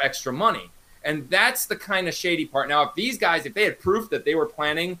fork over extra money, and that's the kind of shady part. Now, if these guys, if they had proof that they were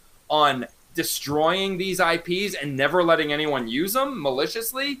planning on destroying these IPs and never letting anyone use them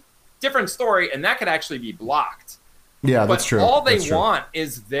maliciously, different story, and that could actually be blocked. Yeah, that's true. All they want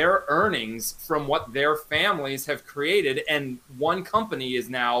is their earnings from what their families have created, and one company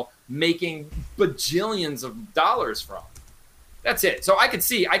is now making bajillions of dollars from. That's it. So I could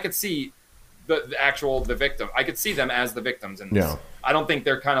see the victim. I could see them as the victims in this. Yeah. I don't think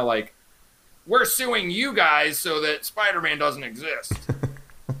they're kind of like, we're suing you guys so that Spider-Man doesn't exist.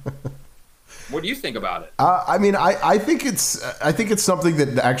 What do you think about it? I mean, I think it's something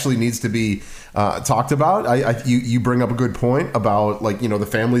that actually needs to be talked about. You bring up a good point about like the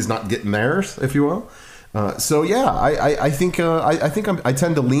family's not getting theirs, if you will. So yeah, I think I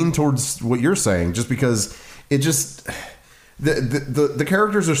tend to lean towards what you're saying, just because it just the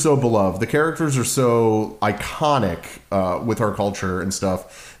characters are so beloved, the characters are so iconic with our culture and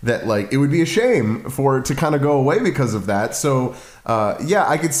stuff that like it would be a shame for it to kind of go away because of that. So. Yeah,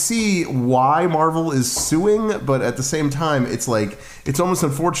 I could see why Marvel is suing, but at the same time, it's like it's almost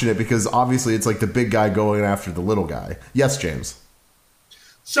unfortunate because obviously it's like the big guy going after the little guy. Yes, James.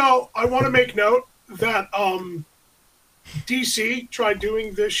 So I want to make note that DC tried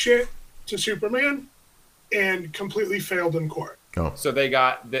doing this shit to Superman and completely failed in court. Oh. So they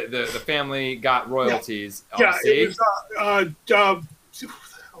got the family got royalties. Yeah, it was who the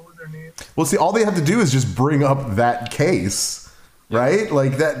hell was their name? Well, see, all they have to do is just bring up that case. Right,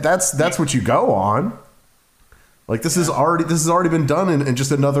 like that's what you go on. Like this has already been done in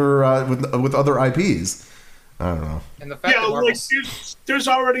just another with other IPs. I don't know. And the fact that like there's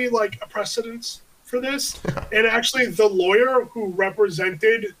already like a precedence for this, and actually the lawyer who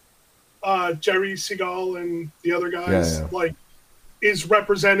represented Jerry Seagal and the other guys, like, is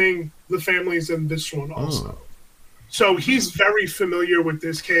representing the families in this one also. So he's very familiar with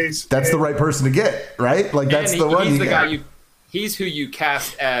this case. That's the right person to get, right? Like, that's the one. He's the guy he's who you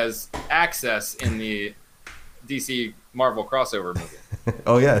cast as Access in the DC Marvel crossover movie.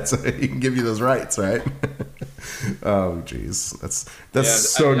 Oh yeah, so he can give you those rights, right? Oh jeez, that's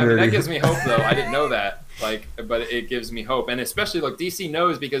so nerdy. That gives me hope, though. I didn't know that, but it gives me hope, and especially DC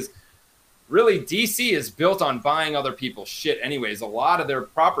knows, because really DC is built on buying other people's shit. Anyways, a lot of their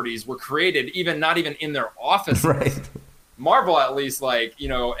properties were created not even in their offices. Right. Marvel, at least,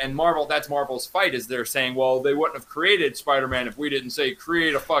 and Marvel, that's Marvel's fight, is they're saying, well, they wouldn't have created Spider-Man if we didn't say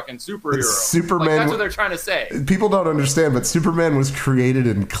create a fucking superhero. Superman, that's what they're trying to say. People don't understand, but Superman was created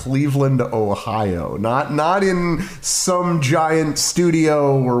in Cleveland, Ohio, not in some giant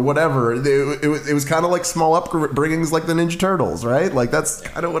studio or whatever. It was kind of like small upbringings, like the Ninja Turtles, right? Like, that's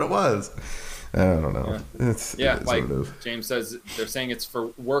kind of what it was. I don't know. Yeah, like James says, they're saying it's for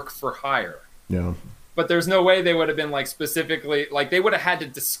work for hire. Yeah. But there's no way they would have been specifically they would have had to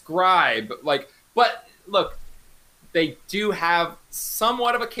describe but look, they do have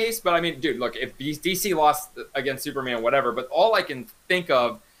somewhat of a case, but I mean, dude, look, if DC lost against Superman, whatever, but all I can think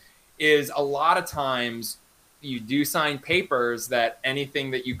of is a lot of times you do sign papers that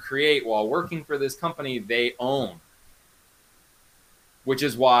anything that you create while working for this company, they own. Which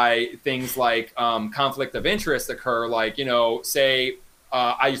is why things like conflict of interest occur, say,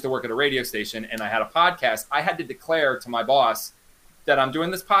 I used to work at a radio station and I had a podcast. I had to declare to my boss that I'm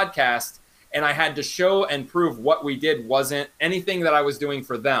doing this podcast, and I had to show and prove what we did wasn't anything that I was doing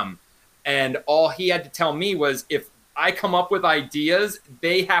for them. And all he had to tell me was, if I come up with ideas,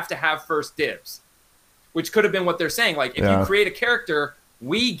 they have to have first dibs, which could have been what they're saying. Like, if you create a character,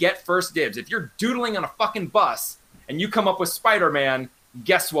 we get first dibs. If you're doodling on a fucking bus and you come up with Spider-Man,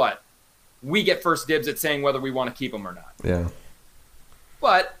 guess what? We get first dibs at saying whether we want to keep him or not. Yeah.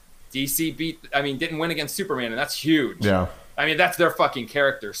 But DC didn't win against Superman, and that's huge. Yeah. I mean, that's their fucking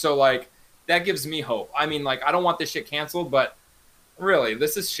character. So, that gives me hope. I mean, I don't want this shit canceled, but really,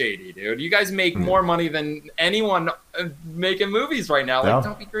 this is shady, dude. You guys make more money than anyone making movies right now.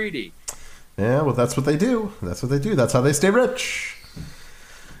 Don't be greedy. Yeah, well, that's what they do. That's how they stay rich.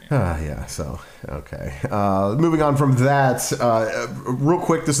 So, okay. Moving on from that, real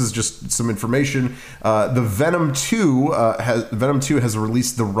quick, this is just some information. The Venom 2 has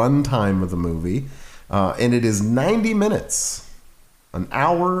released the runtime of the movie, and it is 90 minutes. An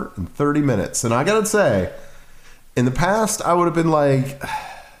hour and 30 minutes. And I gotta say, in the past, I would have been like,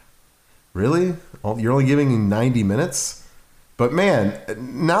 really? You're only giving me 90 minutes? But man,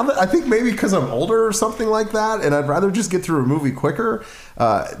 now that I think maybe because I'm older or something like that, and I'd rather just get through a movie quicker,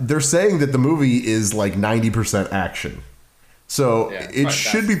 they're saying that the movie is 90% action. So it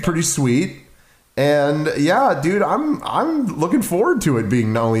should be pretty sweet. And yeah, dude, I'm looking forward to it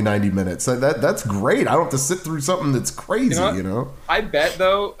being only 90 minutes. That's great. I don't have to sit through something that's crazy, you know? I bet,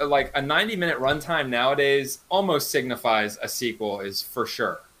 though, a 90-minute runtime nowadays almost signifies a sequel, is for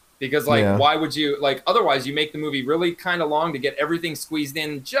sure. Because, why would you, otherwise you make the movie really kind of long to get everything squeezed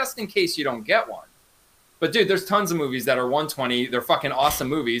in just in case you don't get one. But, dude, there's tons of movies that are 120. They're fucking awesome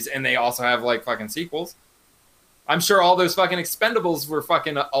movies, and they also have, fucking sequels. I'm sure all those fucking Expendables were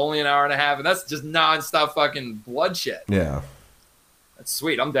fucking only an hour and a half, and that's just nonstop fucking bloodshed. Yeah. That's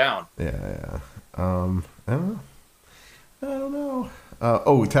sweet. I'm down. Yeah. I don't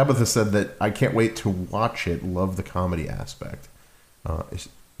know. Tabitha said that I can't wait to watch it. Love the comedy aspect.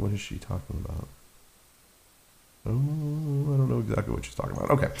 What is she talking about? Oh, I don't know exactly what she's talking about.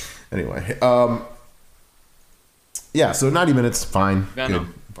 Okay. Anyway. Yeah, so 90 minutes, fine. Venom.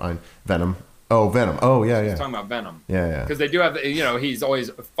 Good, fine. Venom. Oh, Venom. Oh, yeah. He's talking about Venom. Yeah. Because they do have, he's always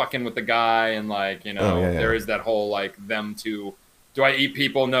fucking with the guy, and there is that whole, them to, do I eat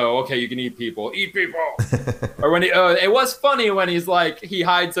people? No. Okay, you can eat people. Eat people. Or when it was funny when he's he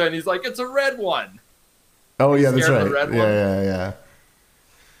hides it and he's like, it's a red one. Oh, yeah, that's right. Yeah.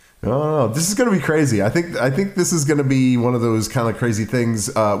 Oh, this is going to be crazy. I think this is going to be one of those kind of crazy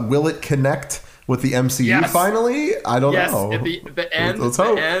things. Will it connect with the MCU finally? I don't know. Yes, at the end. Let's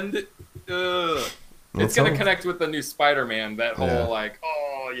hope. It's going to connect with the new Spider-Man. That whole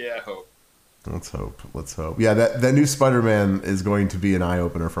hope. Let's hope. Yeah, that new Spider-Man is going to be an eye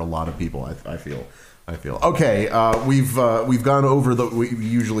opener for a lot of people. I feel. Okay, we've gone over what we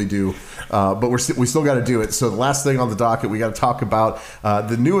usually do, but we still got to do it. So the last thing on the docket, we got to talk about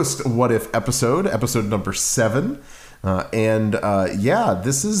the newest What If episode number 7.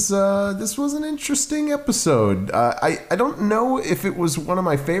 This was an interesting episode. I don't know if it was one of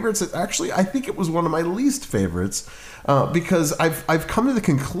my favorites. Actually, I think it was one of my least favorites because I've come to the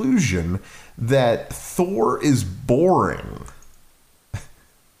conclusion that Thor is boring.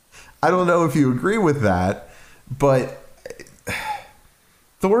 I don't know if you agree with that, but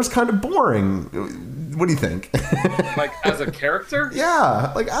Thor's kind of boring. What do you think? Like as a character?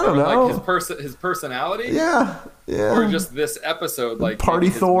 Yeah, like I don't know. Like his personality? Yeah. Or just this episode, like Party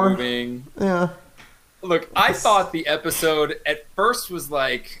Thor. Moving. Yeah. Look, I thought the episode at first was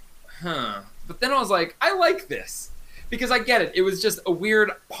like, but then I was like, I like this because I get it. It was just a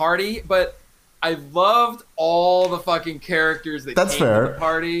weird party, but I loved all the fucking characters that came to the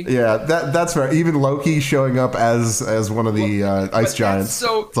party. Yeah, that's fair. Even Loki showing up as one of the ice giants.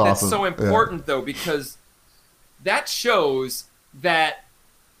 That's awesome. so important though, because that shows that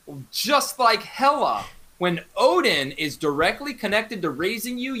just like Hela, when Odin is directly connected to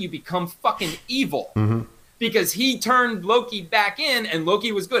raising you, you become fucking evil. Mm-hmm. Because he turned Loki back in and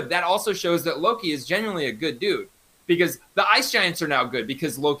Loki was good. That also shows that Loki is genuinely a good dude. Because the Ice Giants are now good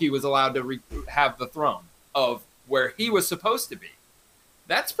because Loki was allowed to have the throne of where he was supposed to be.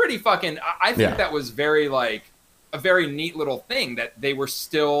 That's pretty fucking... I think that was very, like, a very neat little thing that they were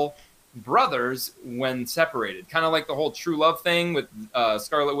still brothers when separated. Kind of like the whole true love thing with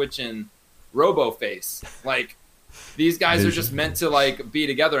Scarlet Witch and Robo-Face. Like, these guys are just meant to, like, be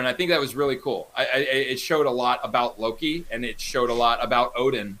together, and I think that was really cool. It showed a lot about Loki, and it showed a lot about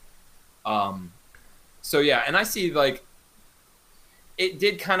Odin. So yeah, and I see like it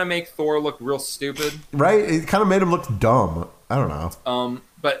did kind of make Thor look real stupid, right? It kind of made him look dumb. I don't know.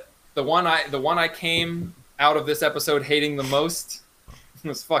 But the one I came out of this episode hating the most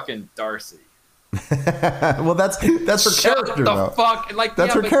was fucking Darcy. Well, that's her character. Fuck, like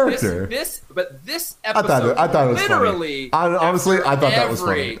that's her character. This episode. I thought it was literally. Funny. Honestly, I thought that was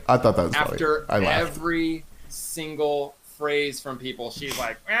funny. I thought that was funny. After every single phrase from people, she's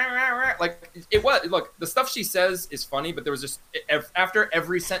like, rah, rah, rah. Like it was. Look, the stuff she says is funny, but there was just after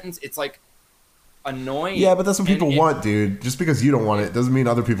every sentence, it's like annoying. Yeah, but that's what people want, dude. Just because you don't want it doesn't mean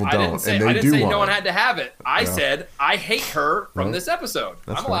other people don't. I didn't say no one had to have it. I said I hate her from this episode.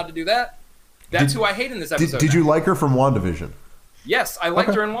 I'm allowed to do that. That's who I hate in this episode. Did you like her from WandaVision? Yes, I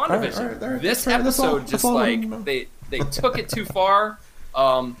liked her in WandaVision. All right, this episode just like they took it too far.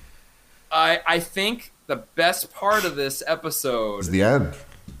 I think the best part of this episode is the end.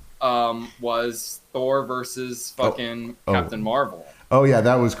 Was Thor versus fucking Captain Marvel. Oh yeah,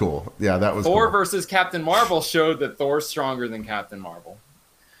 that was cool. Yeah, that was Thor cool. versus Captain Marvel showed that Thor's stronger than Captain Marvel.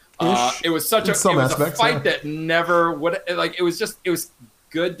 It was such a fight that never would like. It was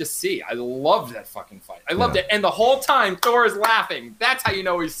good to see. I loved that fucking fight. I loved it, and the whole time Thor is laughing. That's how you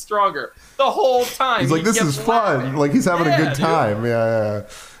know he's stronger. The whole time he's like, "This is fun." Like he's having a good time. Dude.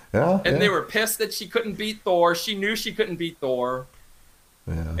 Yeah. And they were pissed that she couldn't beat Thor. She knew she couldn't beat Thor.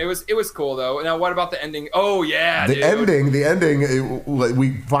 Yeah. It was cool though. Now what about the ending? Oh yeah, the ending.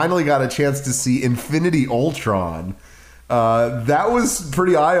 We finally got a chance to see Infinity Ultron. That was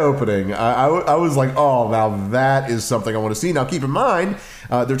pretty eye-opening. I was like, oh, now that is something I want to see. Now keep in mind,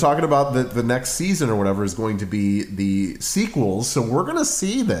 they're talking about the next season or whatever is going to be the sequels. So we're going to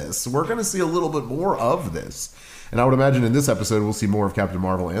see this. We're going to see a little bit more of this. And I would imagine in this episode we'll see more of Captain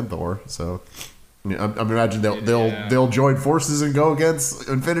Marvel and Thor. So I imagine they'll join forces and go against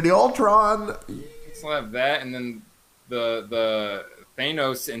Infinity Ultron. We'll have that, and then the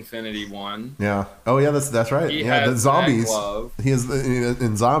Thanos Infinity one. Yeah. Oh yeah, that's right. The zombies. He is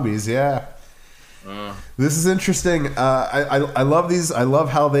in zombies. Yeah. This is interesting. I love these. I love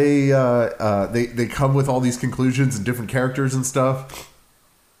how they come with all these conclusions and different characters and stuff.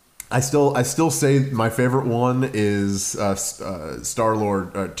 I still say my favorite one is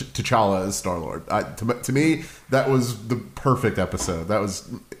Star-Lord, T'Challa as Star-Lord. To me, that was the perfect episode. That was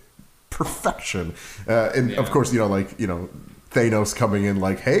perfection. Of course, Thanos coming in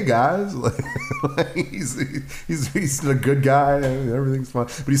like, hey guys, he's a good guy and everything's fine,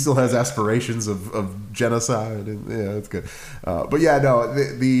 but he still has aspirations of genocide, and yeah, that's good. But yeah, no,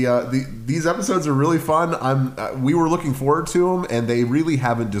 these episodes are really fun. We were looking forward to them, and they really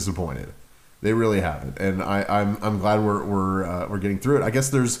haven't disappointed. They really haven't, and I'm glad we're getting through it. I guess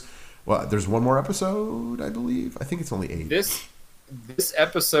there's one more episode, I believe. I think it's only 8. This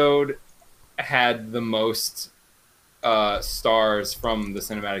episode had the most stars from the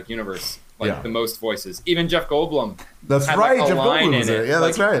cinematic universe, the most voices. Even Jeff Goldblum. That's right. Jeff Goldblum was there. Yeah,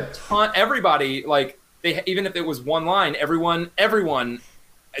 that's right. Everybody, even if it was one line, everyone.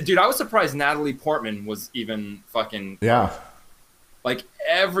 Dude, I was surprised Natalie Portman was even fucking. Yeah. Like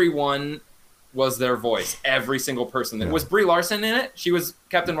everyone was their voice. Every single person. Was Brie Larson in it? She was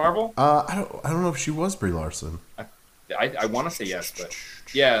Captain Marvel? I don't know if she was Brie Larson. I want to say yes, but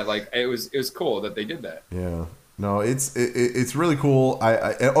yeah, like it was cool that they did that. Yeah. No, it's really cool.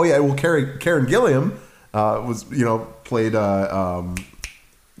 Karen Gilliam was, played what's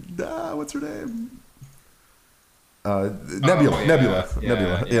her name? Nebula.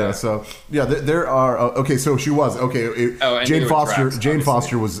 Yeah. So there are. Okay, so she was Jane Foster. Jane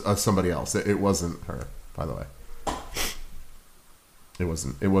Foster was somebody else. It wasn't her, by the way.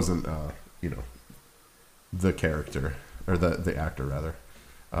 It wasn't. The character or the actor rather.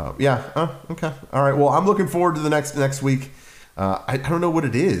 Okay. All right. Well, I'm looking forward to the next week. I don't know what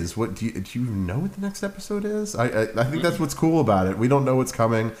it is. What do you know what the next episode is? I think that's what's cool about it. We don't know what's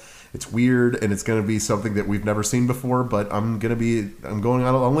coming. It's weird, and it's going to be something that we've never seen before. But I'm going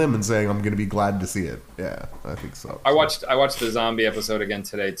out on a limb and saying I'm going to be glad to see it. Yeah, I think so. I watched the zombie episode again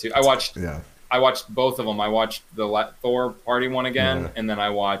today too. I watched both of them. I watched the Thor party one again, and then I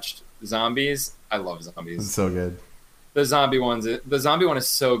watched Zombies. I love Zombies. It's so good. The zombie one is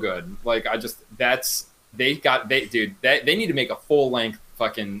so good. Like they need to make a full length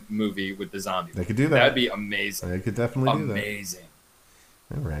fucking movie with the zombie. They could do that. That'd be amazing. They could definitely do that. Amazing.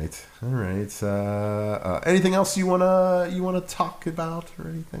 All right. Anything else you wanna talk about or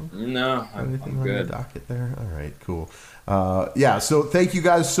anything? No, I'm on good. The docket there. All right, cool. So thank you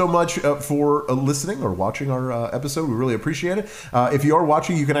guys so much for listening or watching our episode. We really appreciate it. If you are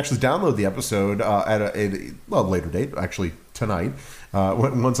watching, you can actually download the episode at a later date, actually tonight.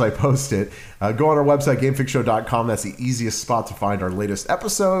 Once I post it, go on our website, gamefixshow.com. That's the easiest spot to find our latest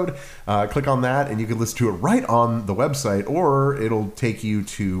episode. Click on that, and you can listen to it right on the website, or it'll take you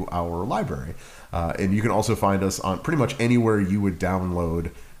to our library. And you can also find us on pretty much anywhere you would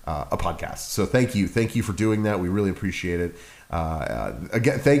download a podcast. So thank you for doing that. We really appreciate it.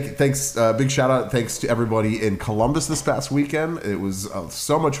 Again, thanks. Big shout out, thanks to everybody in Columbus this past weekend. It was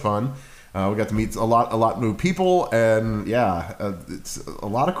so much fun. We got to meet a lot new people, and it's a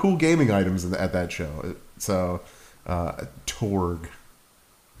lot of cool gaming items at that show. So, Torg,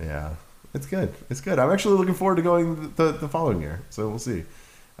 it's good. I'm actually looking forward to going the following year. So we'll see.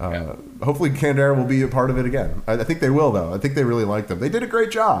 Hopefully Candera will be a part of it again. I think they will, though. I think they really like them. They did a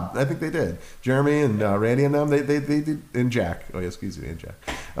great job. I think they did. Jeremy and Randy and them, they did, and Jack. Oh, yeah, excuse me, and Jack.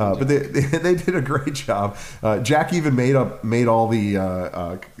 But they did a great job. Jack even made all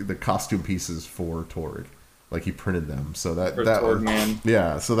the costume pieces for Torg. Like he printed them, so that was, man.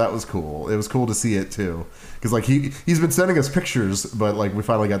 So that was cool. It was cool to see it too, because like he's been sending us pictures, but like we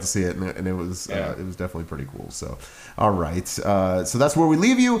finally got to see it, and it was definitely pretty cool. So all right, so that's where we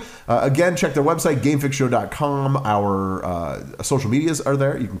leave you. Again, check their website, gamefixshow.com. Our social medias are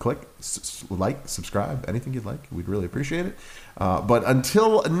there. You can click, like, subscribe, anything you'd like. We'd really appreciate it. But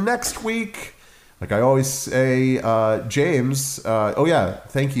until next week. Like I always say, James.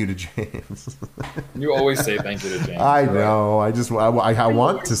 Thank you to James. You always say thank you to James. I know. I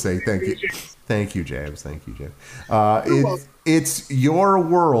want to say thank you. Thank you, James. Thank you, James. It's your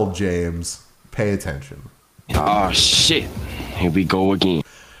world, James. Pay attention. Oh shit! Here we go again.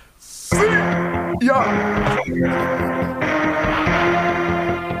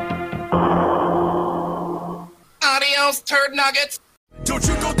 Adios, turd nuggets. Don't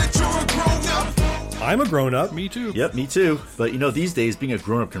you know that you're a grown-up? I'm a grown-up. Me too. Yep, me too. But these days, being a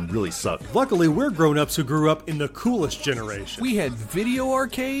grown-up can really suck. Luckily, we're grown-ups who grew up in the coolest generation. We had video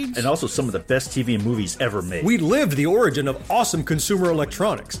arcades. And also some of the best TV and movies ever made. We lived the origin of awesome consumer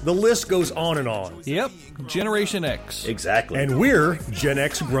electronics. The list goes on and on. Yep, Generation X. Exactly. And we're Gen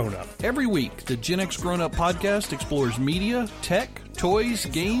X Grown-Up. Every week, the Gen X Grown-Up podcast explores media, tech, toys,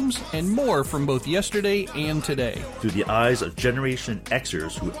 games, and more from both yesterday and today. Through the eyes of Generation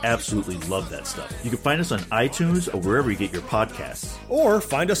Xers who absolutely love that stuff. You can find us on iTunes or wherever you get your podcasts. Or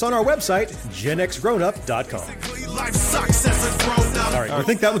find us on our website, genxgrownup.com. Life sucks as a grown-up. All right, you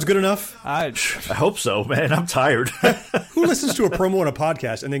think that was good enough? I hope so, man. I'm tired. Who listens to a promo on a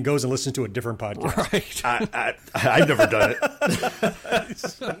podcast and then goes and listens to a different podcast? Right. I've never done it.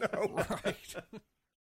 No. Right.